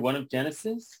chapter 1 of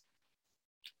Genesis?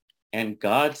 And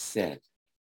God said,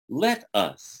 let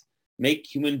us make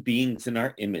human beings in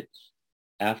our image,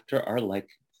 after our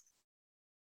likeness,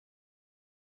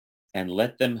 and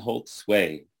let them hold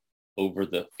sway over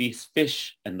the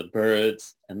fish and the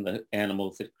birds and the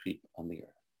animals that creep on the earth.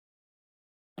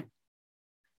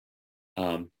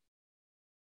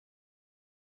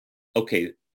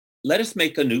 Okay, let us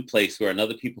make a new place where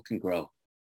another people can grow.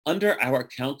 Under our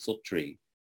council tree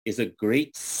is a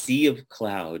great sea of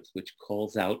clouds which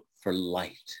calls out for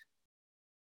light.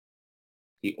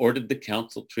 He ordered the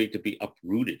council tree to be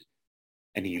uprooted,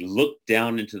 and he looked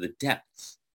down into the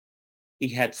depths. He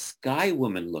had Sky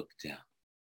Woman look down.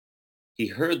 He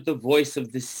heard the voice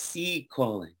of the sea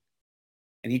calling,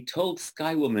 and he told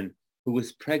Sky Woman, who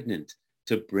was pregnant,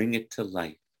 to bring it to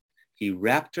life. He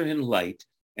wrapped her in light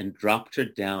and dropped her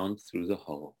down through the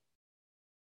hole.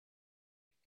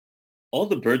 All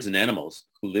the birds and animals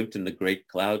who lived in the great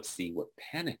cloud sea were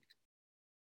panicked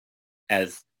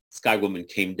as Sky Woman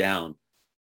came down.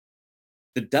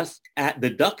 The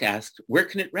duck asked, where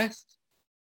can it rest?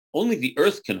 Only the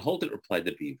earth can hold it, replied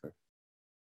the beaver.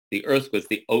 The earth was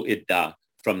the O'Idda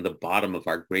from the bottom of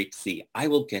our great sea. I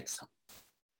will get some.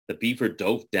 The beaver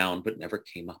dove down, but never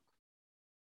came up.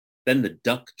 Then the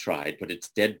duck tried, but its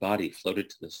dead body floated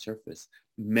to the surface.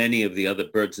 Many of the other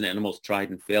birds and animals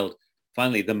tried and failed.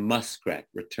 Finally, the muskrat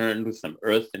returned with some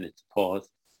earth in its paws.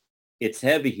 It's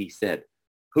heavy, he said.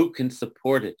 Who can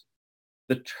support it?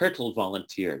 The turtle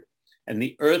volunteered, and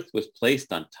the earth was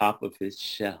placed on top of his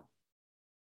shell.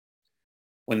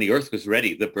 When the earth was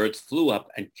ready, the birds flew up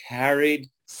and carried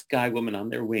Sky Woman on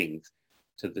their wings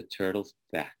to the turtle's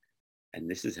back. And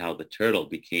this is how the turtle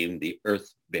became the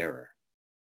earth bearer.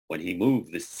 When he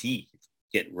moved, the seas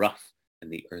get rough and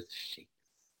the earth shakes.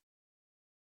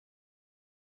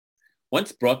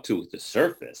 Once brought to the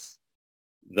surface,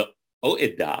 the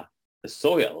O'Idda, the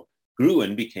soil, grew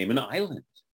and became an island.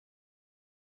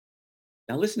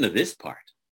 Now listen to this part.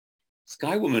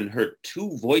 Sky Woman heard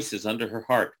two voices under her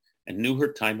heart and knew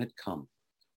her time had come.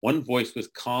 One voice was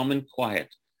calm and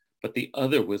quiet, but the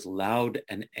other was loud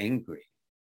and angry.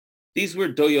 These were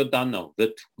Doyodano,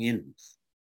 the twins.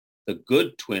 The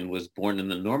good twin was born in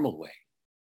the normal way.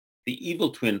 The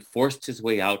evil twin forced his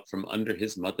way out from under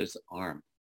his mother's arm,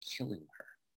 killing her.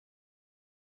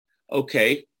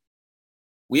 Okay,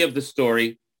 we have the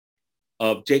story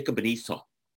of Jacob and Esau.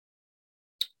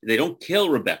 They don't kill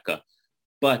Rebecca,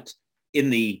 but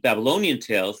in the Babylonian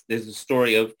tales, there's a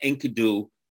story of Enkidu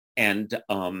and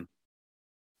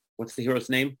what's the hero's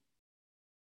name?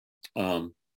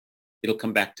 It'll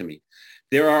come back to me.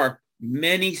 There are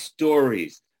many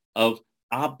stories of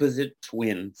opposite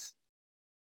twins,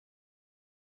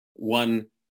 one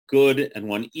good and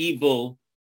one evil,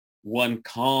 one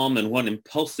calm and one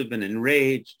impulsive and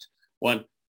enraged, one,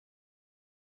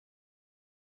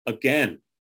 again,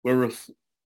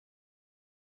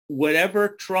 whatever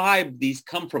tribe these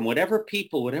come from, whatever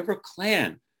people, whatever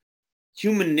clan,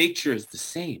 human nature is the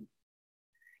same.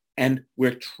 And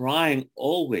we're trying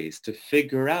always to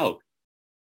figure out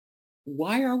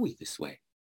why are we this way?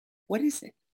 What is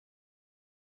it?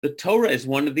 The Torah is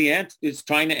one of the answers, is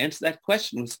trying to answer that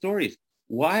question with stories.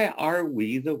 Why are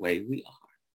we the way we are?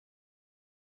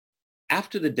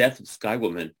 After the death of Sky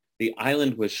Woman, the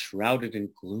island was shrouded in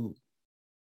gloom.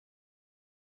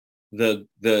 The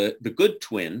good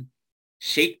twin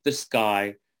shaped the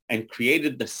sky and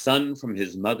created the sun from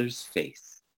his mother's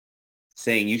face,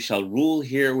 saying, you shall rule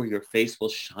here where your face will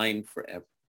shine forever.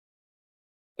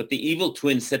 But the evil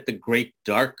twin set the great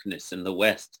darkness in the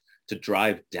west to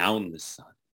drive down the sun.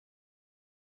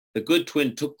 The good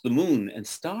twin took the moon and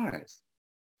stars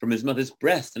from his mother's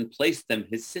breast and placed them,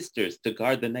 his sisters, to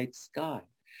guard the night sky.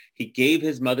 He gave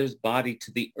his mother's body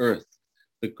to the earth,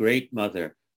 the great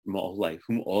mother from all life,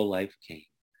 whom all life came.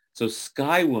 So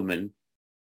Sky Woman,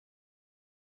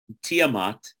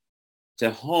 Tiamat,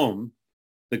 Tehom,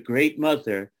 the great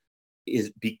mother,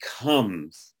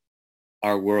 becomes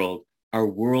our world. Our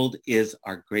world is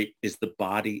the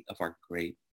body of our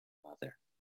great mother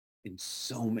in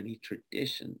so many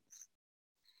traditions.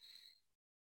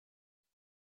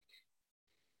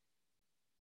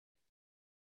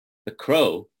 The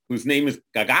crow, whose name is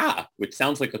Gaga, which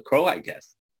sounds like a crow, I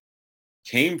guess,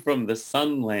 came from the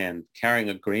sunland carrying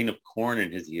a grain of corn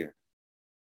in his ear.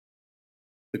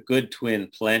 The good twin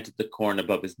planted the corn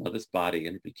above his mother's body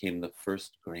and it became the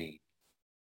first grain.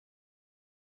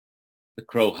 The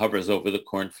crow hovers over the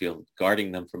cornfield,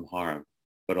 guarding them from harm,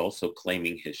 but also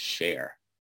claiming his share.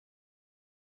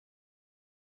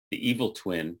 The evil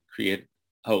twin created,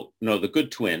 the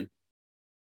good twin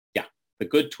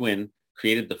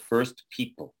created the first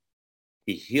people.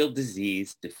 He healed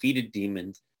disease, defeated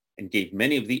demons, and gave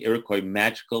many of the Iroquois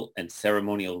magical and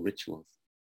ceremonial rituals.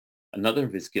 Another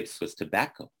of his gifts was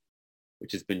tobacco,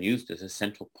 which has been used as a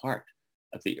central part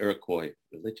of the Iroquois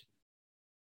religion.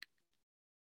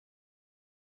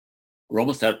 We're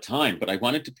almost out of time, but I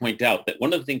wanted to point out that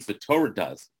one of the things the Torah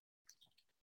does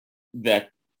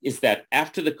is that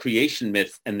after the creation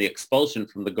myth and the expulsion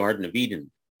from the Garden of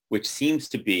Eden, which seems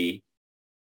to be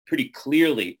pretty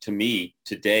clearly to me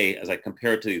today, as I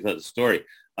compare it to these other stories,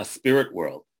 a spirit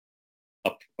world,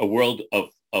 a world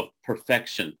of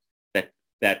perfection that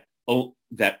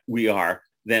we are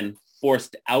then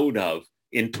forced out of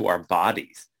into our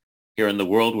bodies here in the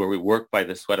world where we work by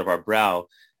the sweat of our brow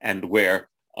and where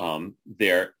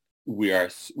we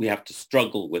have to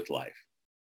struggle with life.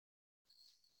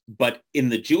 But in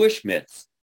the Jewish myths,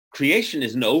 creation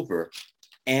isn't over,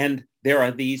 and there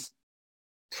are these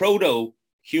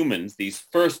proto-humans, these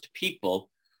first people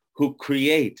who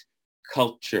create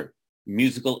culture,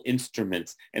 musical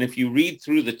instruments. And if you read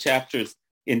through the chapters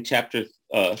in chapter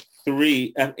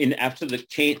 3, after the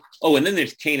Cain, and then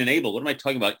there's Cain and Abel. What am I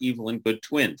talking about? Evil and good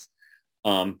twins.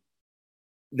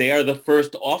 They are the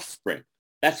first offspring.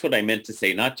 That's what I meant to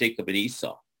say, not Jacob and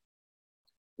Esau.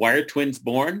 Why are twins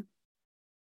born?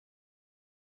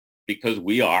 Because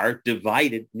we are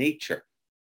divided nature.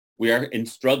 We are in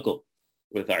struggle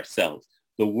with ourselves.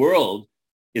 The world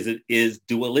is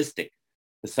dualistic.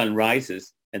 The sun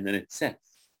rises and then it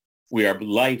sets. We are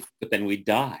life, but then we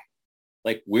die.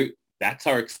 That's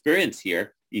our experience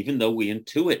here, even though we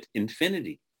intuit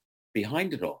infinity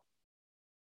behind it all.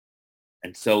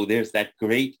 And so there's that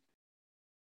great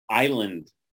island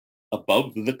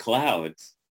above the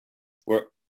clouds where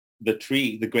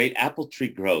the great apple tree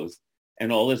grows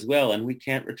and all is well, and we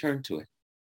can't return to it.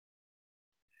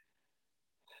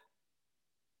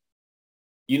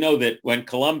 You know that when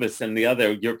Columbus and the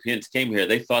other Europeans came here,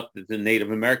 they thought that the Native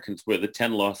Americans were the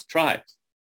 10 lost tribes.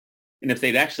 And if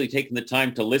they'd actually taken the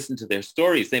time to listen to their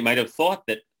stories, they might have thought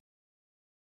that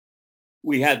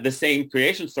we had the same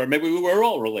creation story. Maybe we were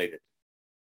all related.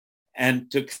 And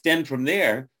to extend from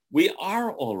there, we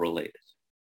are all related.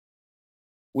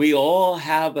 We all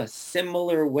have a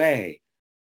similar way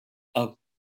of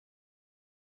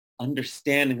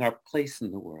understanding our place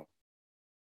in the world.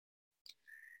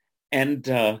 And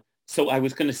so I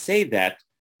was going to say that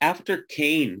after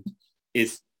Cain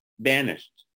is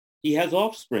banished, he has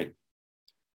offspring.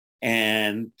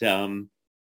 And Ada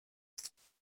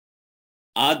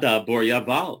bore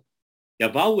Yaval.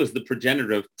 Yaval was the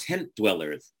progenitor of tent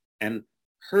dwellers and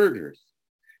herders.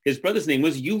 His brother's name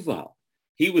was Yuval.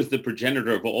 He was the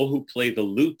progenitor of all who play the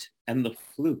lute and the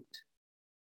flute.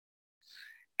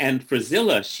 And for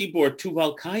Zillah, she bore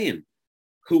Tuval Cain,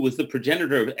 who was the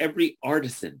progenitor of every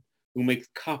artisan who makes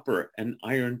copper and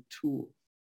iron tools,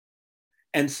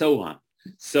 and so on.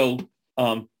 So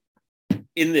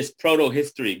in this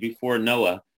proto-history before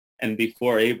Noah and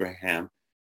before Abraham,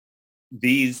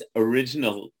 these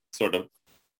original sort of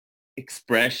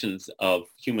expressions of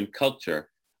human culture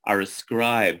are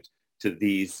ascribed to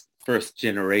these first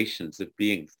generations of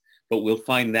beings. but we'll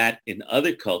find that in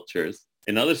other cultures,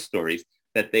 in other stories,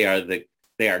 that they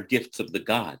are gifts of the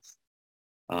gods.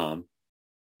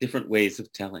 Different ways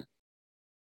of telling.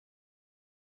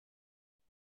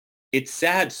 It's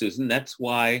sad, Susan. That's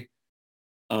why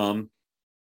but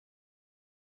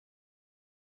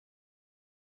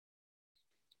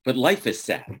life is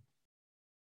sad,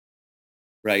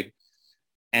 right?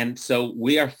 And so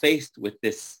we are faced with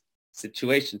this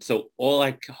situation. So all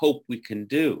I hope we can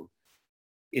do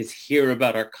is hear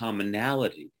about our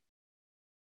commonality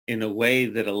in a way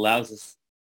that allows us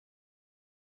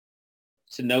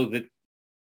to know that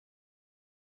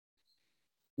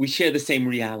we share the same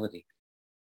reality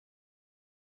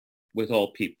with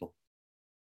all people,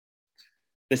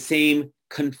 the same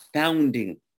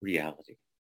confounding reality,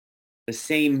 the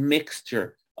same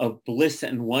mixture of bliss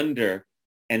and wonder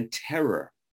and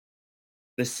terror,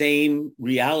 the same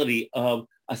reality of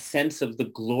a sense of the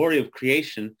glory of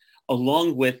creation,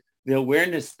 along with the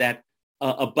awareness that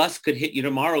a bus could hit you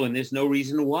tomorrow and there's no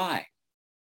reason why.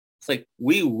 It's like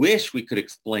we wish we could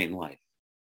explain life.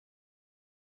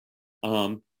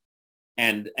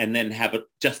 And then have it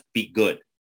just be good.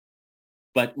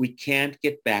 But we can't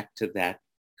get back to that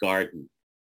garden.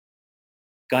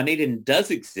 Gan Eden does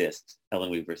exist,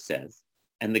 Ellen Weaver says,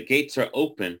 and the gates are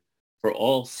open for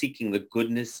all seeking the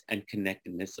goodness and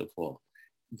connectedness of all.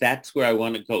 That's where I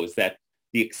want to go, is that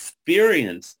the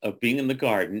experience of being in the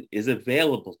garden is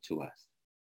available to us.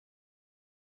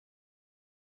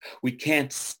 We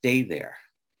can't stay there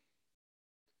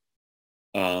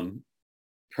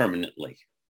permanently.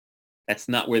 That's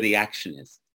not where the action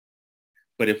is.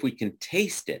 But if we can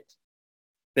taste it,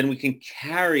 then we can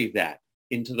carry that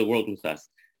into the world with us.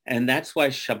 And that's why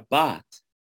Shabbat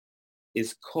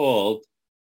is called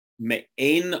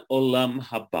Me'en Olam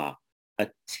Haba, a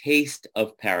taste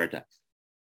of paradise.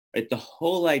 Right? The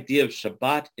whole idea of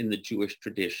Shabbat in the Jewish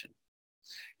tradition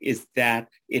is that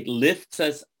it lifts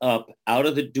us up out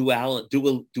of the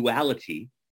duality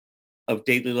of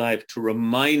daily life to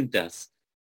remind us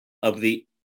of the,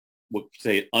 what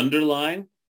say, underlying,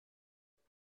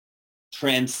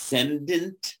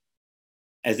 transcendent,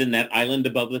 as in that island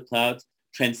above the clouds,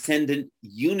 transcendent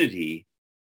unity,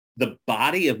 the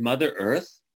body of Mother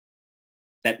Earth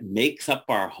that makes up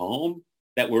our home,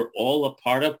 that we're all a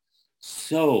part of.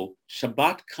 So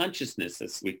Shabbat consciousness,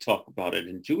 as we talk about it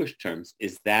in Jewish terms,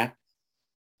 is that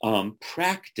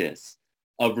practice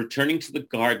of returning to the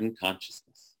garden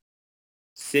consciousness,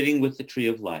 sitting with the tree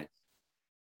of life,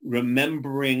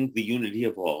 remembering the unity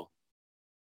of all,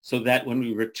 so that when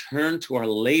we return to our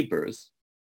labors,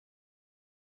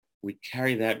 we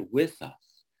carry that with us.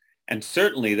 And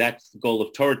certainly that's the goal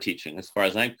of Torah teaching, as far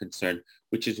as I'm concerned,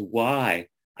 which is why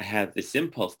I have this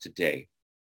impulse today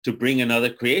to bring in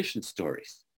other creation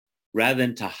stories, rather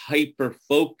than to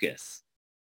hyper-focus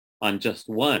on just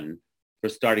one for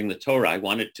starting the Torah. I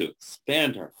wanted to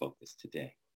expand our focus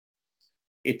today.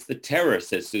 It's the terror,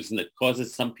 says Susan, that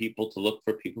causes some people to look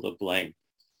for people to blame.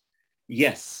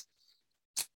 Yes.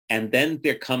 And then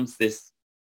there comes this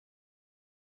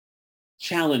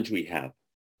challenge we have,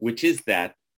 which is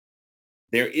that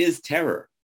there is terror.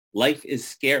 Life is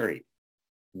scary.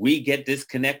 We get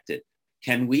disconnected.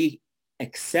 Can we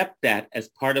accept that as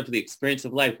part of the experience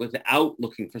of life without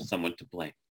looking for someone to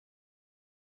blame?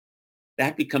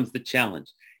 That becomes the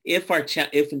challenge. If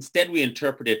instead we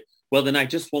interpret it, well, then I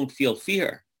just won't feel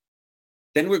fear,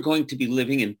 then we're going to be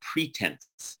living in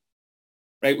pretense,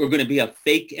 right? We're going to be a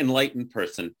fake enlightened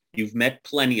person. You've met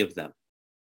plenty of them.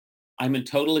 I'm in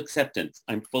total acceptance.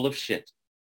 I'm full of shit,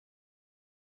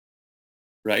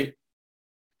 right?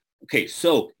 Okay,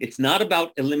 so it's not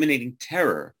about eliminating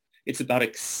terror. It's about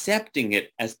accepting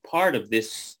it as part of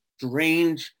this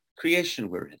strange creation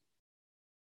we're in.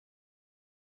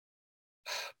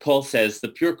 Paul says, the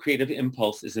pure creative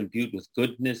impulse is imbued with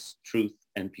goodness, truth,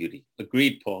 and beauty.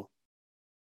 Agreed, Paul.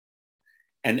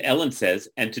 And Ellen says,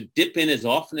 and to dip in as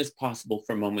often as possible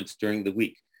for moments during the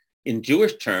week. In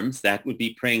Jewish terms, that would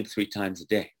be praying 3 times a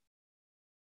day.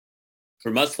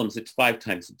 For Muslims, it's 5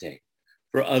 times a day.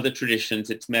 For other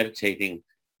traditions, it's meditating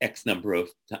X number of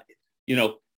times. You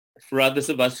know, for others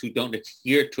of us who don't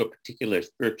adhere to a particular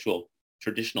spiritual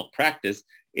traditional practice,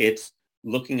 it's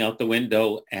looking out the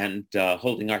window and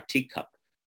holding our teacup,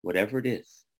 whatever it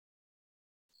is.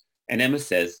 And Emma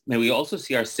says, may we also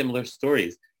see our similar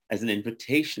stories as an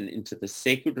invitation into the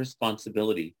sacred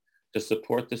responsibility to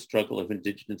support the struggle of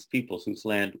indigenous peoples whose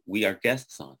land we are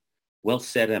guests on. Well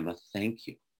said, Emma. Thank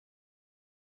you.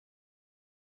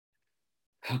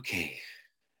 Okay.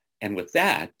 And with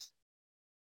that,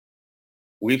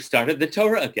 we've started the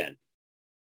Torah again.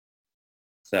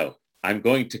 So I'm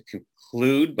going to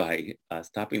conclude by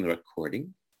stopping the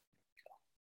recording.